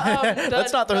good. the,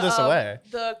 Let's not throw this away.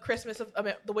 The Christmas of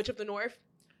the Witch of the North,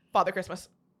 Father Christmas,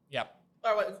 Yep.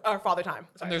 or Father Time.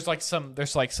 Sorry. And there's like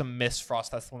some Miss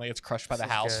Frost. That's the one that gets crushed by the This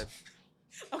is house.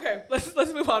 good. Okay, let's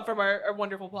move on from our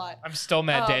wonderful plot. I'm still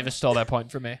mad Davis stole that point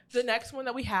from me. The next one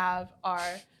that we have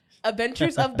are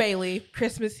Adventures of Bailey,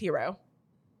 Christmas Hero.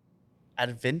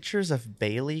 Adventures of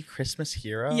Bailey, Christmas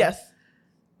Hero. Yes.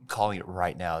 I'm calling it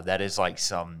right now. That is like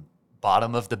some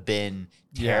bottom of the bin,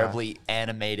 Yeah. terribly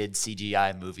animated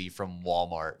CGI movie from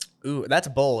Walmart. Ooh, that's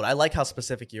bold. I like how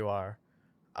specific you are.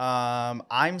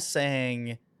 I'm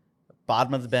saying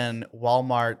bottom of the bin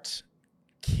Walmart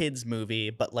kids movie,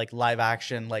 but like live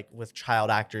action, like with child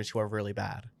actors who are really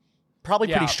bad. Probably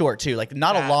Yeah. pretty short too. Like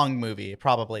not That. a long movie.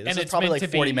 Probably this And is it's probably meant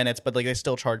like to 40 be- minutes, but like they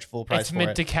still charge full price It's for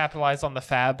meant it. to capitalize on the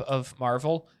fab of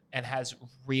Marvel and has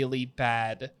really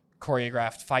bad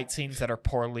choreographed fight scenes that are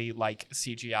poorly like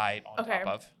CGI on Okay. top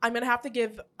of. I'm gonna have to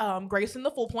give Grayson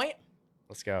the full point.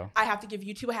 Let's go. I have to give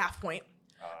you two a half point.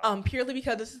 Purely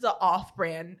because this is an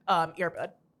off-brand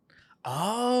earbud.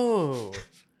 Oh,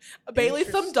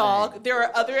 Bailey's some dog. There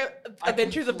are other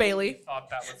Adventures of Bailey. Thought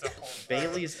that was a whole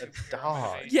Bailey's a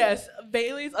dog. Yes,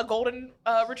 Bailey's a golden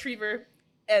retriever,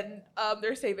 and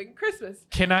they're saving Christmas.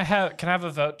 Can I have a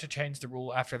vote to change the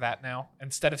rule after that now?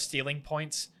 Instead of stealing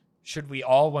points, should we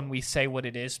all, when we say what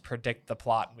it is, predict the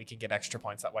plot and we can get extra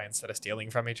points that way instead of stealing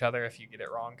from each other if you get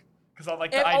it wrong? Because I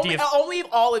like the idea of only if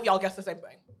all of y'all guess the same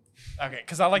thing. okay.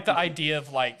 Because I like the idea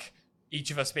of like each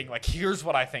of us being like, here's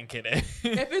what I think it is.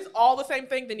 If it's all the same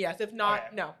thing, then yes. If not,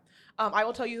 Okay. no. I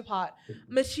will tell you the plot.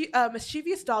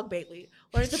 Mischievous dog Bailey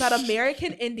learns about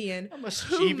American Indian A who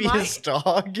mischievous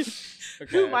dog.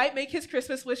 who might make his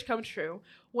Christmas wish come true.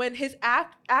 When his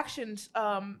actions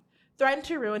threaten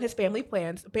to ruin his family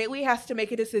plans, Bailey has to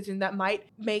make a decision that might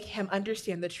make him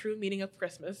understand the true meaning of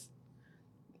Christmas.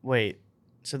 Wait,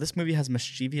 so this movie has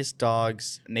mischievous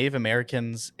dogs, Native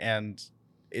Americans, and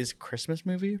is Christmas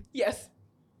movie? Yes.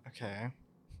 Okay.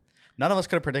 None of us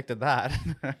could have predicted that.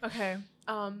 Okay.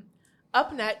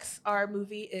 Up next, our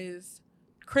movie is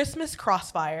Christmas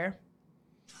Crossfire.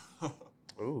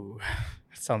 Ooh,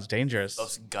 that sounds dangerous.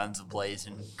 Most guns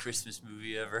blazing Christmas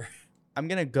movie ever. I'm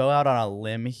gonna go out on a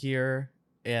limb here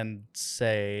and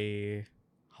say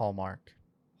Hallmark.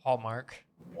 Hallmark.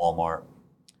 Walmart.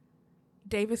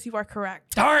 Davis, you are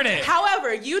correct. Darn it!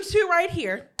 However, you two right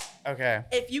here, Okay.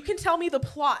 if you can tell me the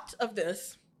plot of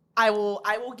this, I will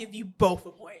give you both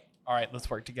a point. All right, let's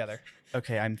work together.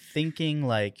 Okay, I'm thinking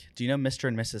like, do you know Mr.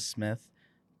 and Mrs. Smith?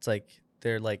 It's like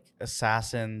they're like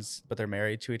assassins, but they're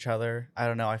married to each other. I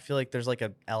don't know. I feel like there's like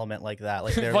an element like that.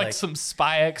 Like they're like some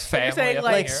Spy X So you're family. saying, up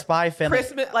like, in like here. spy family,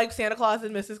 Christmas, like Santa Claus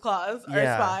and Mrs. Claus are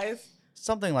Yeah. spies.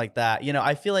 something like that. You know,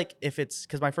 I feel like if it's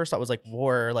because my first thought was like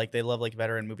war, like they love like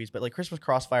veteran movies, but like Christmas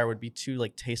Crossfire would be too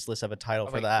like tasteless of a title Oh,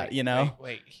 for wait, that. wait, you know?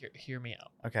 Wait, hear me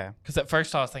out. Okay. Because at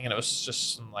first I was thinking it was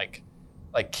just some like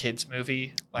kids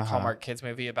movie, like Uh-huh. Hallmark kids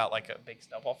movie about like a big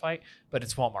snowball fight, but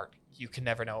it's Walmart. You can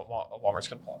never know what Walmart's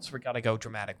gonna pull out, so we gotta go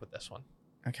dramatic with this one.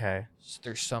 Okay. So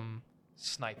there's some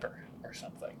sniper or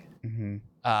something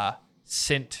Mm-hmm.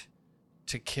 sent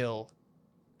to kill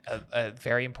a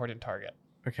very important target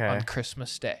Okay. on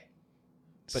Christmas Day.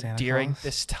 But Santa during Claus?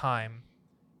 this time,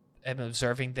 and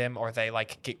observing them, or they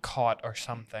like get caught or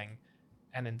something,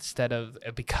 and instead of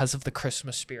because of the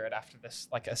Christmas spirit, after this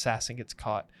like assassin gets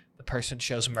caught, the person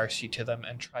shows mercy to them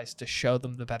and tries to show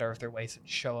them the better of their ways and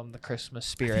show them the Christmas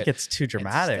spirit. I think it's too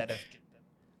dramatic. instead of get them-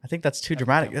 I think that's too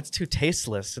dramatic. That's too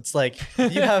tasteless. It's like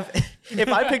you have. If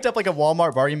I picked up like a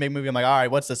Walmart Barbie movie, I'm like, all right,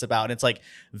 what's this about? And it's like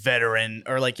veteran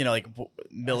or like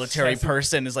military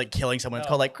person is like killing someone. It's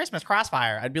called like Christmas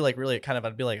Crossfire. I'd be like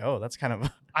I'd be like, oh, that's kind of.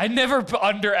 I never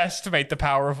underestimate the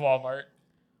power of Walmart.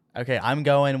 Okay, I'm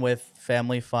going with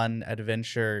family fun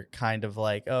adventure, kind of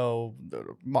like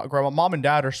mom and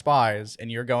dad are spies, and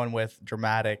you're going with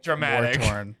dramatic.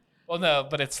 war-torn. Well, no,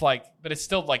 but it's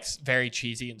still like very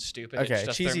cheesy and stupid. Okay, it's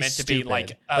just cheesy, they're meant stupid, to be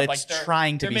like, but like it's they're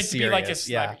trying to they're be meant serious. to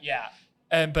be like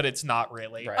yeah, but it's not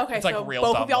really. Right. Okay, it's like so real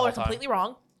both dumb of y'all all are the time. completely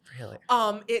wrong. Really?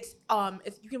 It's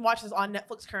you can watch this on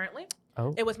Netflix currently.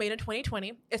 Oh. It was made in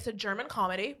 2020. It's a German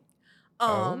comedy.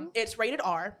 Oh. It's rated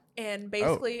R, and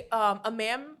basically, a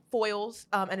man foils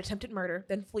an attempted murder,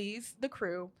 then flees the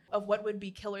crew of what would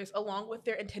be killers along with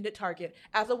their intended target.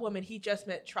 As a woman he just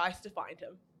met tries to find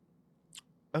him.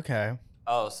 Okay.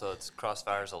 Oh, so it's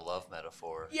Crossfire's a love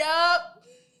metaphor. Yep.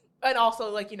 And also,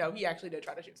 like, he actually did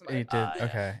try to shoot somebody. He did. Yeah.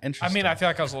 Okay. I Interesting. mean, I feel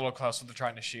like I was a little close with the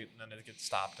trying to shoot, and then it gets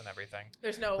stopped and everything.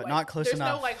 There's no, But like, not close there's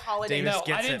enough. no, like, holiday. Davis No, I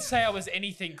gets didn't it. say I was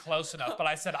anything close enough, but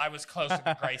I said I was closer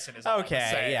than Grayson. Is all I was Okay.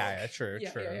 saying. Yeah. True.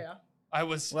 Yeah, true. yeah. I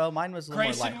was. Well, mine was a little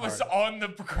Grayson more was lighthearted. on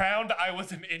the ground. I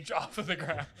was an inch off of the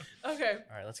ground. Okay.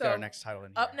 All right. Let's So, get our next title in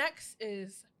here. Up next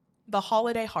is The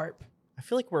Holiday Harp. I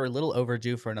feel like we're a little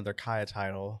overdue for another Kiya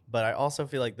title, but I also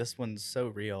feel like this one's so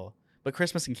real. But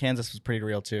Christmas in Kansas was pretty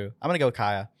real too. I'm gonna go with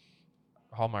Kiya.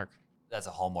 Hallmark. That's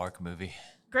a Hallmark movie.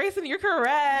 Grayson, you're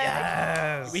correct.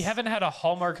 Yes. We haven't had a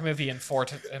Hallmark movie in four,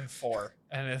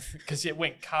 and because it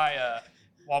went Kiya,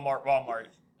 Walmart,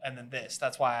 and then this.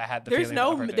 That's why I had the There's feeling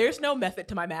no overdue. there's no method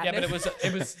to my madness. Yeah, but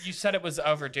it was. You said it was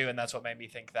overdue, and that's what made me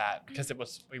think that because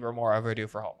we were more overdue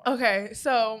for Hallmark. Okay,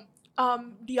 so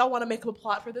do y'all want to make up a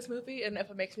plot for this movie? And if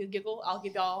it makes me giggle, I'll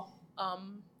give y'all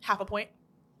half a point.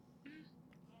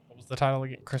 What was the title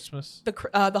again? Christmas.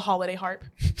 The Holiday Harp.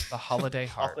 The Holiday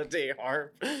Harp. Holiday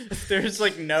harp. There's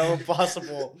like no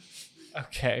possible.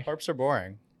 Okay. Harps are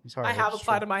boring. I'm sorry. I have a it's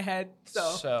plot true. in my head,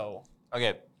 so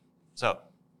Okay, so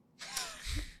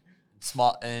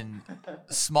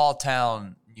small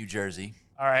town New Jersey.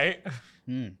 All right.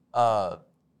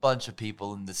 Bunch of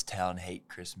people in this town hate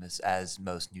Christmas, as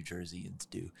most New Jerseyans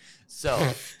do.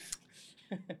 So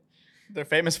They're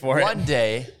famous for it. one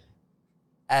day,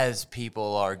 as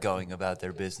people are going about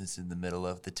their business in the middle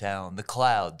of the town, the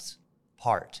clouds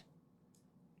part.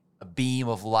 A beam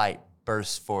of light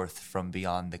bursts forth from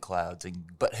beyond the clouds,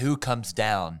 but who comes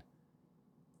down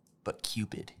but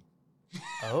Cupid?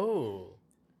 Oh.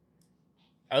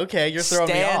 Okay, you're throwing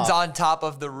me Stands off. on top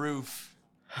of the roof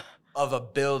of a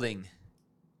building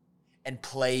and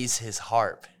plays his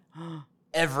harp.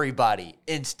 Everybody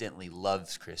instantly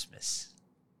loves Christmas.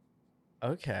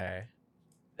 Okay.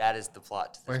 That is the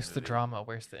plot to this Where's the movie. drama?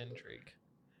 Where's the intrigue?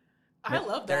 I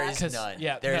love There that. is 'Cause- none.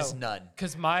 yeah, There is no. none.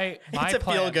 Because my It's a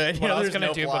plan, feel-good. what I was There's gonna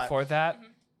no do plot. before that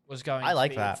was going. I to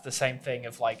like be, that. It's the same thing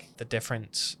of like the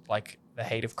difference, like the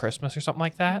hate of Christmas or something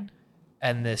like that.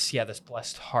 And this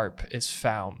blessed harp is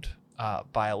found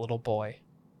by a little boy,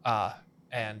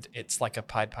 and it's like a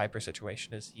Pied Piper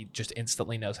situation. Is he just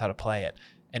instantly knows how to play it,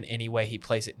 and any way he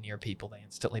plays it near people, they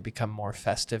instantly become more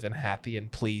festive and happy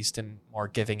and pleased and more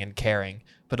giving and caring.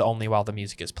 But only while the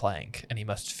music is playing, and he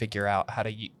must figure out how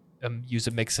to use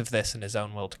a mix of this and his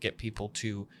own will to get people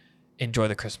to enjoy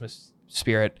the Christmas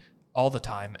spirit all the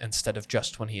time instead of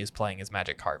just when he is playing his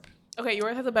magic harp. Okay,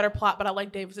 yours has a better plot, but I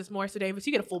like Davis's more. So Davis,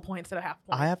 you get a full point instead of half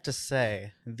point. I have to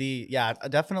say,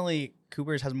 definitely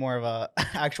Cooper's has more of a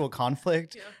actual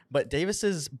conflict, Yeah. but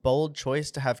Davis's bold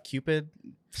choice to have Cupid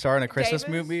star in a Christmas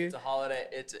Davis? movie. It's a holiday.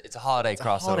 It's a holiday It's a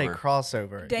crossover. holiday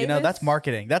crossover. You know, that's Davis?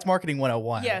 marketing. That's marketing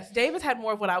 101. Yes, Davis had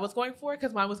more of what I was going for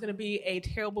because mine was going to be a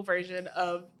terrible version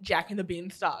of Jack and the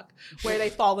Beanstalk, where they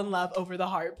fall in love over the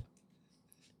harp.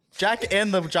 Jack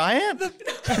and the Giant?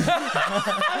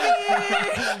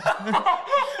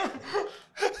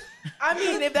 I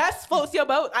mean, if that floats your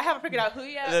boat, I haven't figured out who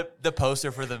yet. The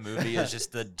poster for the movie is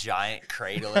just the giant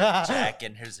cradle of Jack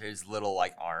and his little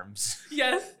like arms.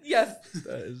 Yes, yes.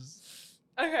 That is-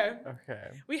 Okay. okay.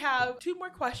 We have 2 more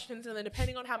questions, and then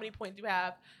depending on how many points you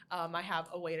have, I have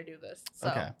a way to do this. So,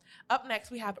 Okay. up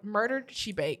next, we have Murdered,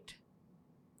 She Baked.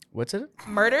 What's it?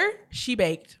 Murder, She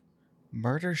Baked.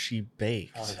 Murder She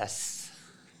Baked. Oh, that's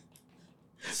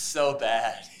so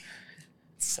bad.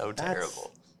 It's so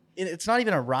terrible. It's not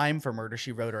even a rhyme for Murder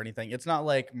She Wrote or anything. It's not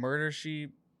like Murder She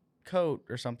Coat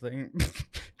or something.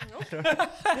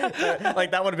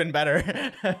 Like that would have been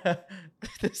better.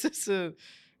 This is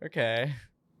okay.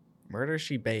 Murder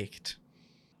She Baked.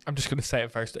 I'm just gonna say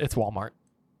it first. It's Walmart.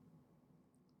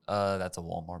 That's a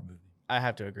Walmart movie. I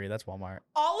have to agree. That's Walmart.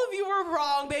 All of you were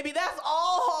wrong, baby. That's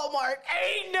all Hallmark.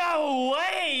 Ain't no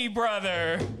way,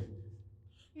 brother.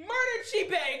 Murdered She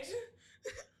Baked.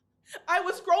 I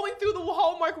was scrolling through the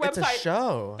Hallmark website. It's a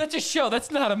show. That's a show. That's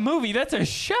not a movie. That's a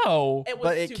show.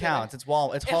 But it counts. It's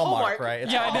Hallmark, Hallmark. right?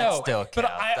 It's Yeah, I know. Still But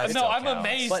counts. That I'm still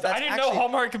amazed. But I that's didn't know actually-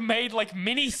 Hallmark made like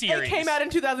miniseries. It came out in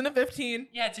 2015.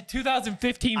 Yeah, it's a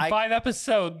 2015 I-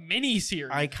 5-episode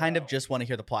miniseries. I kind of just want to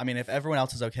hear the plot. I mean, if everyone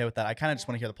else is okay with that, I kind of just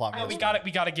want to hear the plot. We got it.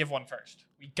 We got to give one first.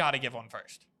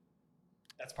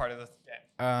 That's part of the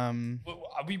game.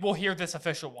 We will hear this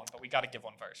official one, but we got to give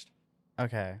one first.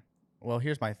 Okay. Well,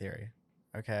 here's my theory.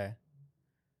 Okay.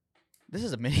 This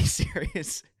is a mini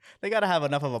series. They got to have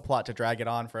enough of a plot to drag it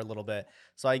on for a little bit.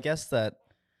 So I guess that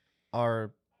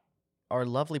our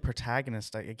lovely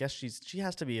protagonist, I guess she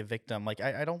has to be a victim. Like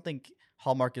I don't think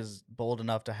Hallmark is bold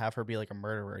enough to have her be like a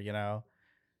murderer, you know?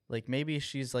 Like maybe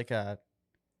she's like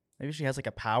maybe she has like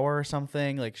a power or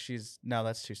something. Like no,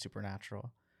 that's too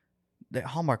supernatural.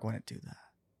 Hallmark wouldn't do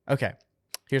that. Okay.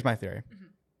 Here's my theory. Mm-hmm.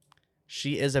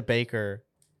 She is a baker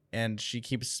and she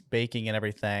keeps baking and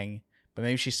everything, but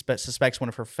maybe she suspects one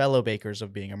of her fellow bakers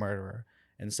of being a murderer.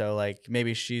 And so like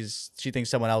maybe she thinks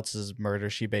someone else is murder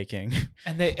she baking.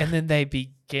 And then they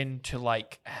begin to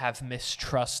like have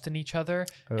mistrust in each other,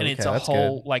 and it's Okay, a that's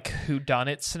whole good. like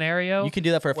whodunit scenario. You can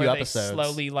do that for a few where episodes. They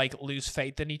slowly like lose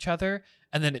faith in each other,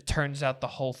 and then it turns out the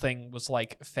whole thing was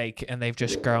like fake, and they've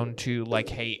just grown to like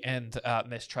hate and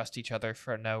mistrust each other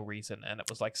for no reason, and it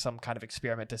was like some kind of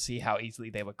experiment to see how easily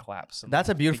they would collapse. And That's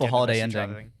a beautiful begin to holiday miss each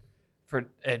ending. other for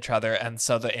each other, and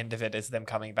so the end of it is them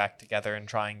coming back together and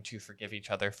trying to forgive each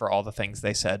other for all the things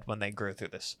they said when they grew through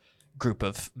this group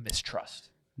of mistrust.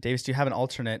 Davis, do you have an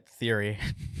alternate theory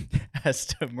as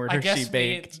to I murder she guess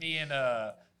baked? me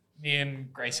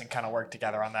and Grayson kind of worked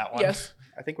together on that one. Yes.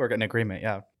 I think we're in agreement.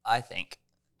 Yeah. I think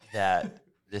that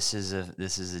this is a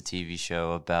TV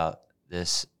show about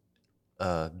this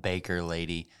baker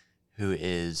lady who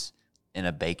is in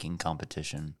a baking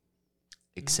competition,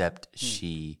 except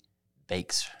she's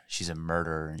a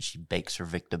murderer and she bakes her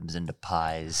victims into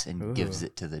pies and gives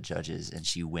it to the judges, and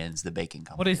she wins the baking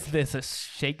competition. What is this? A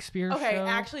Shakespeare Okay, show?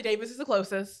 actually, Davis is the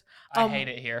closest. I hate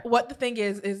it here. What the thing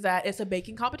is that it's a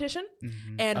baking competition,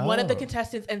 Mhm. and one of the Oh.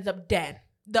 contestants ends up dead.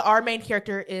 Our main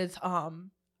character is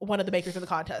one of the bakers in the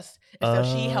contest, and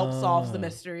so she helps solve the Oh.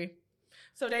 mystery.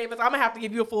 So, Davis, I'm gonna have to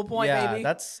give you a full point, yeah, baby.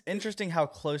 that's interesting how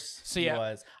close So, he yeah.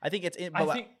 was. I think it's in. I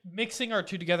But think mixing our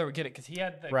two together would get it because he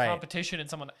had the Right. competition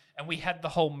and we had the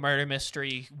whole murder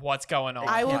mystery. What's going on?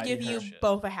 I will type give you shit.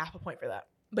 both a half a point for that,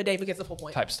 but David gets a full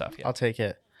point. type stuff. Yeah. I'll take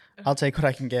it. I'll take what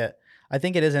I can get. I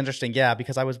think it is interesting, yeah,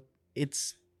 because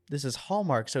this is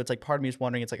Hallmark, so it's like part of me is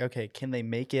wondering, it's like, okay, can they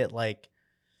make it like,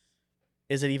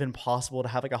 is it even possible to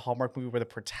have like a Hallmark movie where the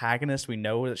protagonist, we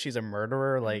know that she's a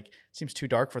murderer? Like, it seems too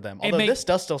dark for them. It Although this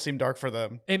does still seem dark for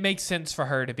them. It makes sense for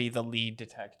her to be the lead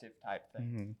detective type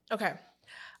thing. Mhm. Okay.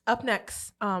 Up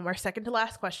next, our second to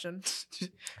last question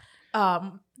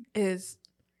is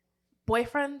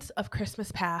boyfriends of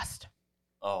Christmas past.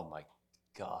 Oh my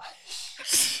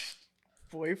gosh.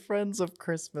 Boyfriends of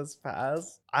Christmas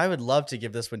Past. I would love to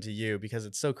give this one to you because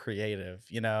it's so creative,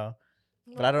 you know?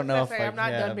 But I don't know if, I'm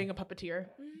not yeah. done being a puppeteer.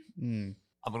 Mm.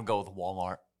 I'm gonna go with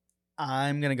Walmart.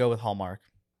 I'm going to go with Hallmark.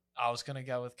 I was gonna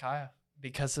go with Kiya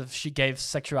because if she gave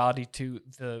sexuality to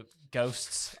the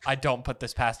ghosts, I don't put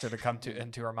this past her to come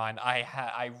into her mind.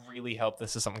 I really hope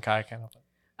this is something Kiya came up with.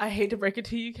 I hate to break it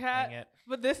to you, Kat, Dang it.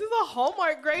 but this is a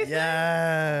Hallmark, Grayson.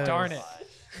 Yes. Darn it.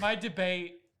 My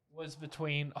debate was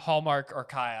between Hallmark or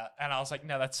Kiya, and I was like,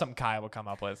 no, that's something Kiya would come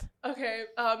up with. Okay.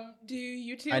 Do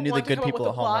you two I knew the want to good come up people with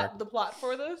at Hallmark. the plot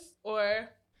for this, or?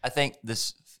 I think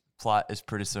this plot is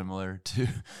pretty similar to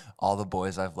all the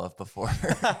boys I've loved before.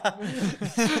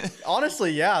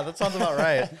 Honestly, yeah, that sounds about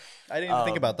right. I didn't even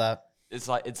think about that. It's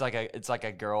like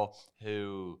a girl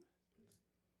who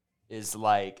is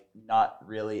like not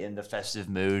really in the festive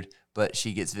mood, but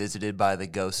she gets visited by the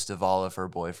ghost of all of her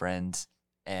boyfriends,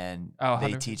 and Oh,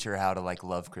 they 100%. teach her how to like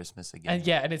love Christmas again. And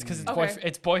yeah, and it's because it's Okay.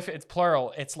 it's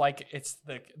plural. It's like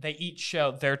they each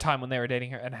show their time when they were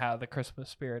dating her and how the Christmas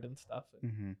spirit and stuff.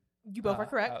 Mm-hmm. You both are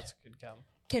correct. That's good come.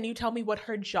 Can you tell me what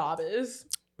her job is?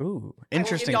 Ooh, I will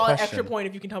interesting give y'all question. an extra point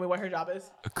if you can tell me what her job is.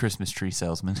 A Christmas tree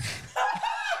salesman.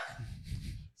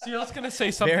 So you're just gonna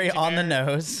say something Very on the generic.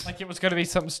 nose. Like it was gonna be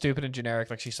something stupid and generic,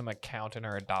 like she's some accountant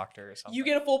or a doctor or something. You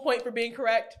get a full point for being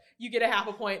correct. You get a half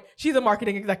a point. She's a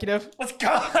marketing executive. Let's go.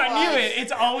 I knew it.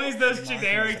 It's always those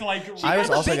generic, like I was has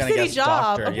a also big gonna city guess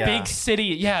job. doctor. A Yeah. big city.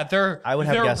 Yeah, they're I would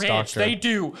have they're guessed rich. doctor. They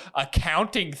do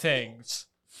accounting things.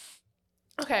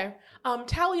 Okay.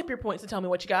 Tally up your points and tell me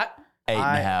what you got.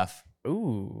 8.5.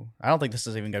 Ooh, I don't think this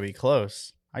is even gonna be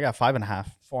close. I got 5.5.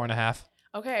 4.5.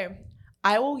 Okay.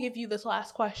 I will give you this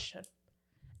last question.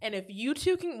 And if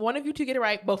one of you two get it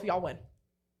right, both of y'all win.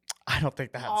 I don't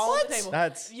think that's All on the table.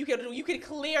 that's. You could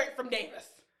clear it from Davis.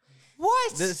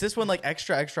 What? Is this one like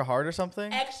extra hard or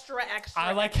something? Extra.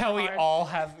 I like how we hard. all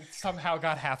have somehow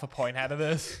got half a point out of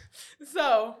this.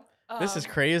 So. This is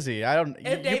crazy. I don't.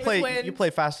 if You Davis play. wins- You play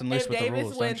fast and loose If with the Davis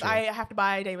rules, wins, don't you? I have to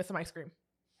buy Davis some ice cream.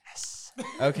 Yes.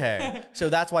 Okay, so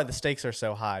that's why the stakes are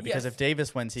so high. Because Yes. if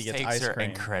Davis wins, he gets Stakes ice are cream.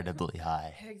 incredibly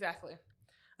high. Exactly.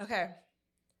 Okay.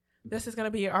 This is gonna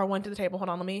be our one to the table. Hold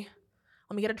on, let me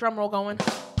get a drum roll going.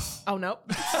 Oh nope.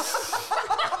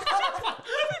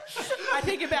 I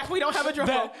take it back. We don't have a drum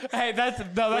roll. That's Wait,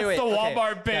 the okay,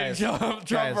 Walmart big guys, drum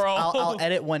Guys, roll. I'll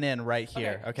edit one in right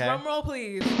here. Okay. Drum roll,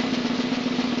 please.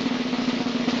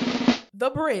 The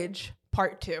Bridge,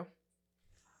 Part 2.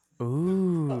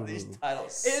 Ooh.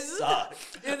 titles Is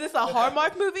this a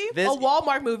Hallmark movie, This- a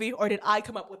Walmart movie, or did I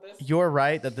come up with this? You're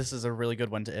right that this is a really good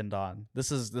one to end on.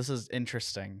 This is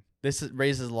interesting.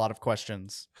 Raises a lot of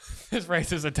questions. This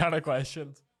raises a ton of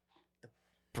questions.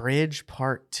 Bridge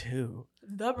Part 2.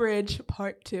 The Bridge,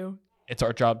 Part 2. It's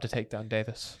our job to take down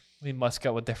Davis. We must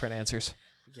go with different answers.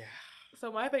 Yeah.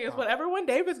 So my thing is, whatever one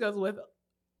Davis goes with,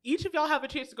 each of y'all have a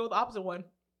chance to go with the opposite one.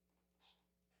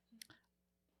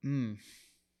 Hmm.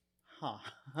 Huh.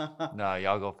 No,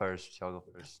 y'all go first.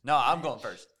 No, I'm going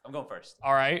first.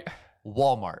 All right.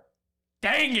 Walmart.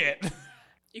 Dang it.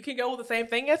 You can go with the same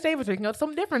thing as Davis, or you can go with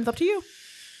something different. It's up to you.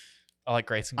 I like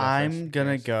Grayson. Go I'm first.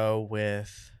 gonna go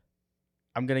with.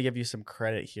 I'm gonna give you some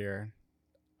credit here.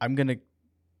 I'm gonna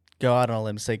go out on a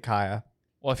limb, say Kiya.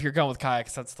 Well, if you're going with Kiya,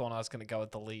 because that's the one I was going to go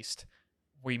with the least,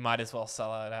 we might as well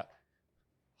sell it at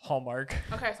Hallmark.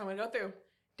 Okay, so I'm gonna go through.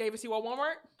 Davis, you were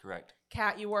Walmart. Correct.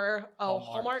 Kat, you were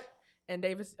Hallmark. And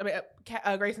Davis,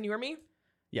 Grayson, you were me.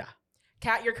 Yeah.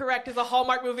 Kat, you're correct. It's a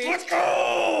Hallmark movie.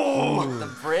 The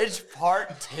Bridge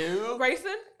Part 2?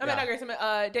 Grayson, Yeah. not Grayson.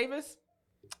 Davis,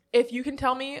 if you can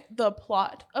tell me the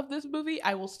plot of this movie,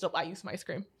 I will still buy you some ice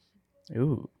cream.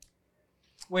 Ooh.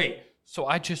 Wait, so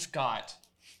I just got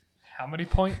how many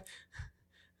points?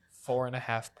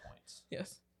 4.5 points.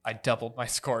 Yes. I doubled my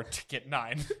score to get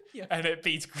 9, Yeah. and it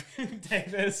beats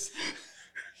Davis.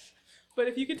 But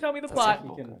if you can tell me the plot,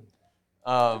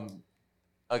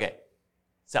 Okay.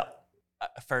 So,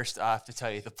 first I have to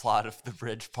tell you the plot of The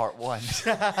Bridge Part 1.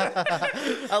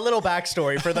 A little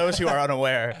backstory for those who are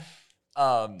unaware.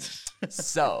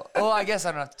 So, well, I guess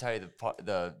I don't have to tell you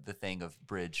the thing of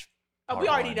Bridge. we Part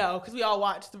already 1. know because we all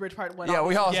watched the Bridge Part 1. Yeah,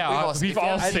 we've all we've all if you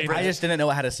haven't seen seen it. Bridge- I just didn't know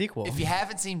it had a sequel. If you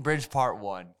haven't seen Bridge Part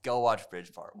 1, go watch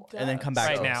Bridge Part 1. And then come back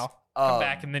Right to us. now. Come Um,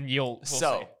 back, and then we'll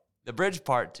So, see. The Bridge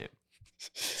Part 2.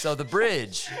 So, the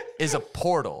bridge is a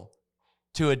portal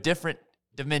to a different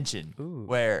dimension Ooh.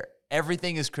 where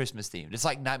everything is Christmas themed. It's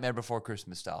like Nightmare Before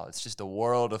Christmas style. It's just a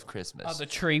world of Christmas. Oh, the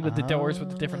tree with the doors with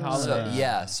the different holidays. So,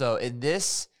 yeah. So in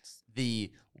this,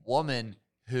 the woman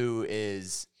who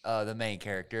is the main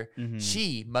character,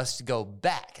 she must go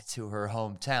back to her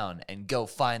hometown and go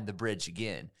find the bridge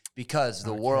again because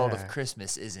the world of Okay.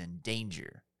 Christmas is in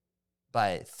danger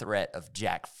by threat of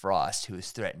Jack Frost, who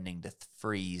is threatening to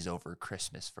freeze over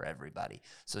Christmas for everybody.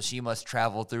 So she must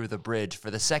travel through the bridge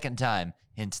for the second time,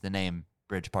 hence the name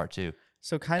Bridge Part 2.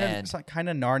 So kind of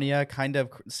Narnia, kind of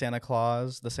Santa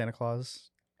Claus, the Santa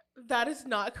Claus. That is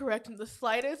not correct in the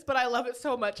slightest, but I love it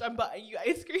so much. I'm buying you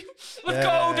ice cream. Let's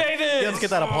Yeah. go, Davis! Yeah, let's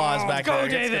get that applause back go, there.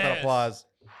 Let's get that Davis! applause.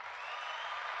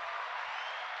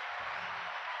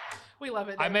 We love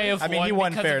it. I may Davis. have I mean, he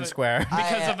won because fair of and a- square.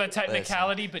 because of a Listen.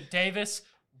 technicality, but Davis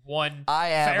won I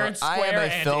fair am and a square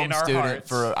and film in our student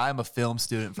hearts. I'm a film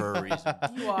student for a reason.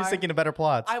 You are. He's thinking of better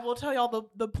plots. I will tell y'all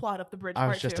the plot of the Bridge I Part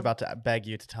was just 2. about to beg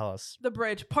you to tell us. The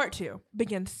Bridge Part 2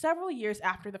 begins several years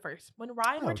after the first, when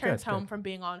Ryan Oh, returns good, home good. from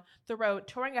being on the road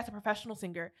touring as a professional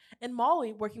singer, and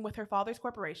Molly working with her father's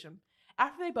corporation.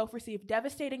 After they both receive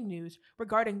devastating news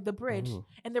regarding the bridge Ooh.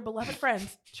 and their beloved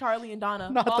friends, Charlie and Donna,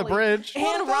 Not Molly, the bridge.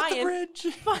 and Ryan, bridge?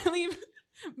 finally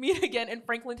meet again in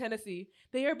Franklin, Tennessee.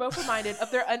 They are both reminded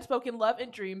of their unspoken love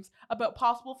and dreams about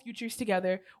possible futures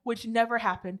together, which never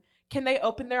happened. Can they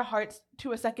open their hearts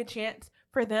to a second chance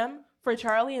for them, for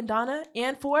Charlie and Donna,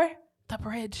 and for the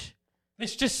bridge?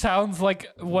 This just sounds like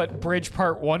what Bridge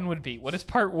Part 1 would be. What is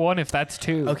Part 1 if that's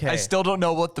 2? Okay. I still don't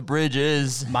know what the bridge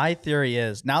is. My theory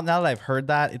is now that I've heard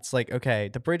that, it's like,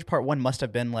 okay, the Bridge Part 1 must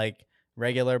have been like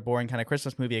regular, boring kind of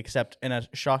Christmas movie, except in a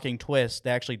shocking twist, they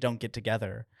actually don't get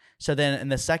together. So then in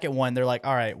the second one, they're like,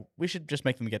 all right, we should just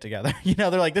make them get together.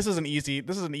 They're like, this is an easy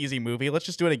movie. Let's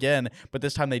just do it again. But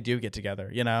this time they do get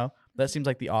together, That seems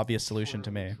like the obvious solution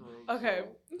to me. Okay,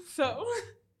 so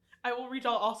I will read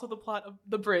y'all also the plot of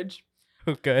The Bridge.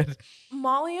 Good.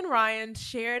 Molly and Ryan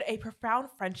shared a profound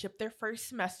friendship their first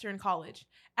semester in college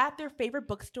at their favorite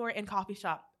bookstore and coffee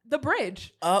shop, The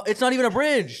Bridge. It's not even a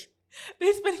bridge.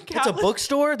 They spent It's a countless...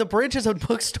 bookstore? The Bridge is a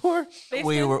bookstore?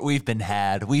 We've been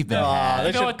had. We've been They had.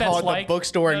 You know should what call that's it like? the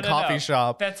bookstore and No. coffee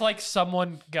shop. That's like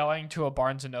someone going to a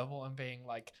Barnes & Noble and being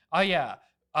like, oh yeah,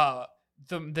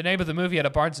 the name of the movie at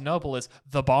a Barnes & Noble is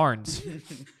The Barnes.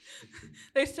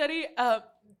 They study...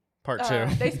 Part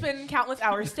 2. They spend countless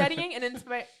hours studying and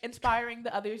inspiring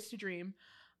the others to dream.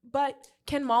 But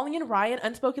can Molly and Ryan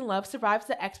unspoken love survive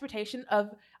the expectation of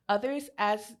others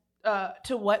as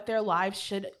to what their lives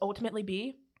should ultimately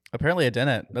be? Apparently it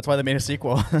didn't. That's why they made a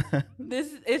sequel.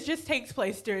 It just takes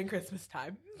place during Christmas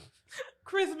time.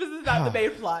 Christmas is not the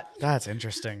main plot. That's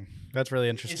interesting. That's really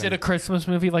interesting. Is it a Christmas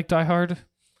movie like Die Hard?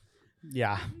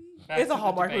 Yeah. It's a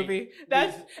Hallmark movie.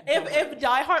 That's if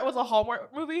Die Hard was a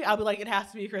Hallmark movie, I'd be like, it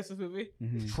has to be a Christmas movie.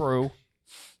 Mm-hmm. True.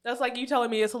 That's like you telling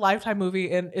me it's a Lifetime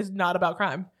movie and it's not about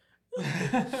crime.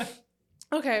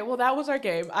 Okay, well that was our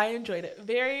game. I enjoyed it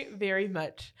very, very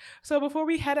much. So before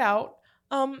we head out,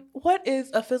 what is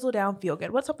a fizzle down feel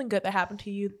good? What's something good that happened to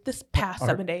you this past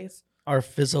 7 days? Our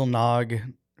fizzle nog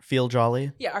feel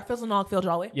jolly. Yeah, our fizzle nog feel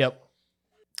jolly. Yep.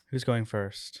 Who's going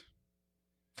first?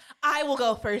 I will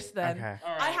go first then. Okay.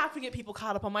 I have to get people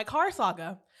caught up on my car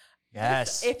saga.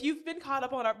 Yes. If you've been caught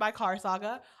up on my car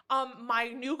saga, my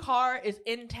new car is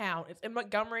in town. It's in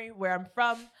Montgomery, where I'm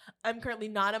from. I'm currently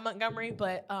not in Montgomery,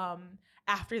 but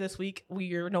after this week,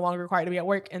 we are no longer required to be at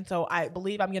work, and so I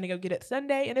believe I'm gonna go get it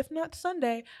Sunday. And if not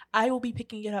Sunday, I will be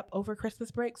picking it up over Christmas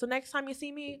break. So next time you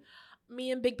see me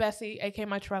and Big Bessie, aka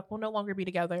my truck, will no longer be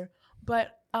together.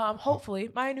 But hopefully,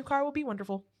 my new car will be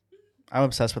wonderful. I'm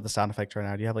obsessed with the sound effect right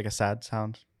now. Do you have like a sad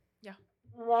sound? Yeah.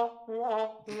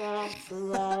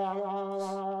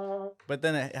 But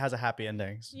then it has a happy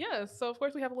ending. Yes. So of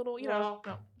course we have a little, no,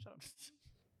 shut up.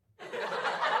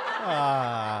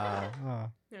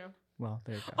 Yeah. Well,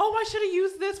 there you go. Oh, I should have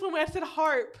used this when I said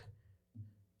harp.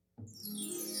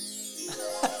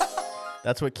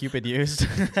 That's what Cupid used.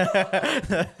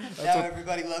 Now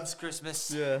everybody loves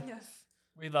Christmas. Yeah. Yes.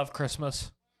 We love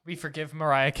Christmas. We forgive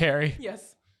Mariah Carey.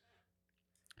 Yes.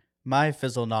 My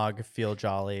fizzle nog feel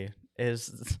jolly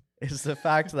is the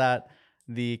fact that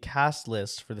the cast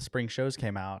list for the spring shows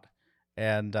came out,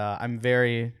 and I'm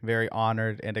very, very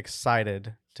honored and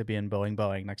excited to be in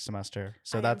Boeing next semester.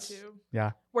 So I am that's too.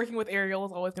 yeah, Working with Ariel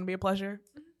is always going to be a pleasure.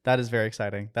 that is very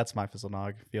exciting. That's my fizzle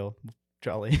nog feel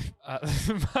jolly.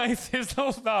 My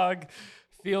fizzle dog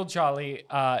feel jolly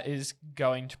is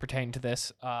going to pertain to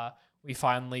this. We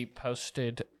finally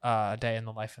posted a day in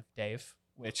the life of Dave,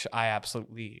 which I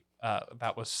absolutely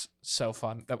that was so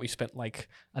fun that we spent like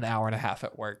an hour and a half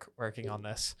at work working on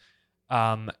this,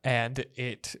 and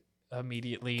it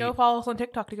immediately Go follow us on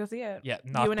TikTok to go see it. yeah,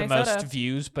 not You and the SOTA. most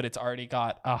views, but it's already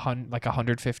got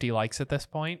 150 likes at this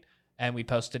point, and we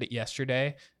posted it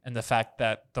yesterday. And the fact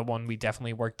that the one we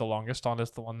definitely worked the longest on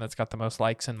is the one that's got the most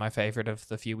likes and my favorite of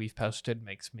the few we've posted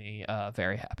makes me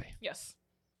very happy. Yes.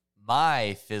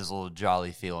 My fizzle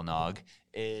jolly feel nog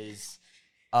is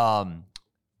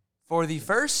for the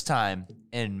first time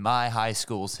in my high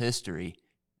school's history,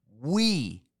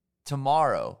 we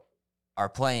tomorrow are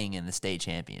playing in the state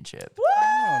championship.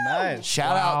 Oh, nice.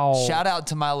 Shout Wow. out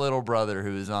to my little brother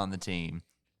who is on the team.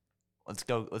 Let's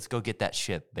go get that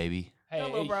ship, baby. Go,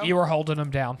 little bro. Hey, you were holding them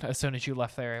down as soon as you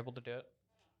left. They were able to do it.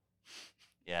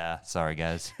 Yeah, sorry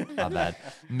guys, my bad.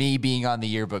 Me being on the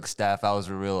yearbook staff, I was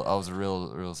a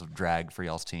real drag for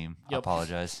y'all's team. I Yep.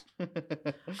 apologize.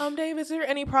 Dave, is there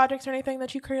any projects or anything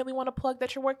that you currently want to plug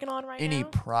that you're working on right Any now?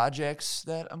 projects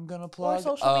that I'm gonna Or plug?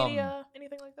 social media,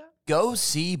 anything like that? Go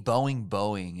see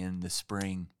Boeing in the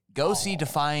spring. Go see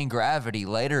Defying Gravity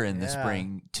later in the Yeah.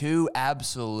 spring. 2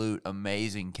 absolute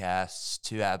amazing casts,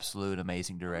 2 absolute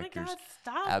amazing directors, Oh my God,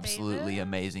 stop, absolutely David.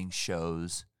 amazing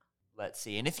shows. Let's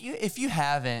see. And if you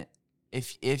haven't,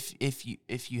 if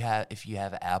you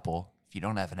have an Apple, if you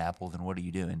don't have an Apple, then what are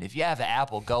you doing? If you have an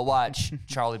Apple, go watch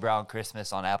Charlie Brown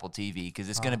Christmas on Apple TV because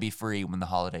it's gonna be free when the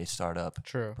holidays start up.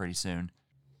 True. Pretty soon.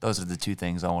 Those are the 2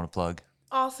 things I want to plug.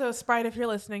 Also, Sprite, if you're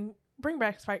listening, bring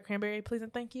back Sprite Cranberry, please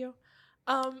and thank you.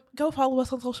 Go follow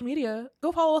us on social media.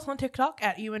 Go follow us on TikTok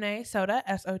at UNA Soda,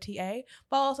 SOTA.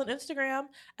 Follow us on Instagram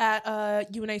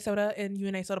at UNA Soda and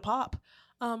UNA SOTA Pop.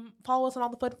 Follow us on all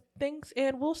the fun things,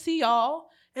 and we'll see y'all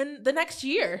in the next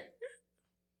year.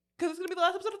 Because it's going to be the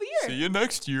last episode of the year. See you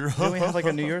next year. Do we have like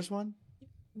a New Year's one?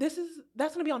 That's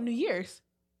going to be on New Year's.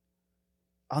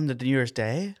 On the New Year's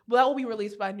Day? Well, that will be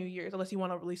released by New Year's, unless you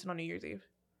want to release it on New Year's Eve.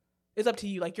 It's up to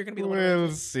you. Like, you're going to be the one.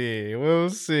 We'll see. We'll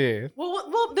see.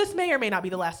 Well, this may or may not be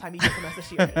the last time you hear from us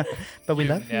this year. But we You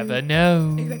love you. never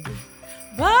know. Exactly.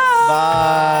 Bye.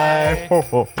 Bye. Ho,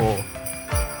 ho, ho.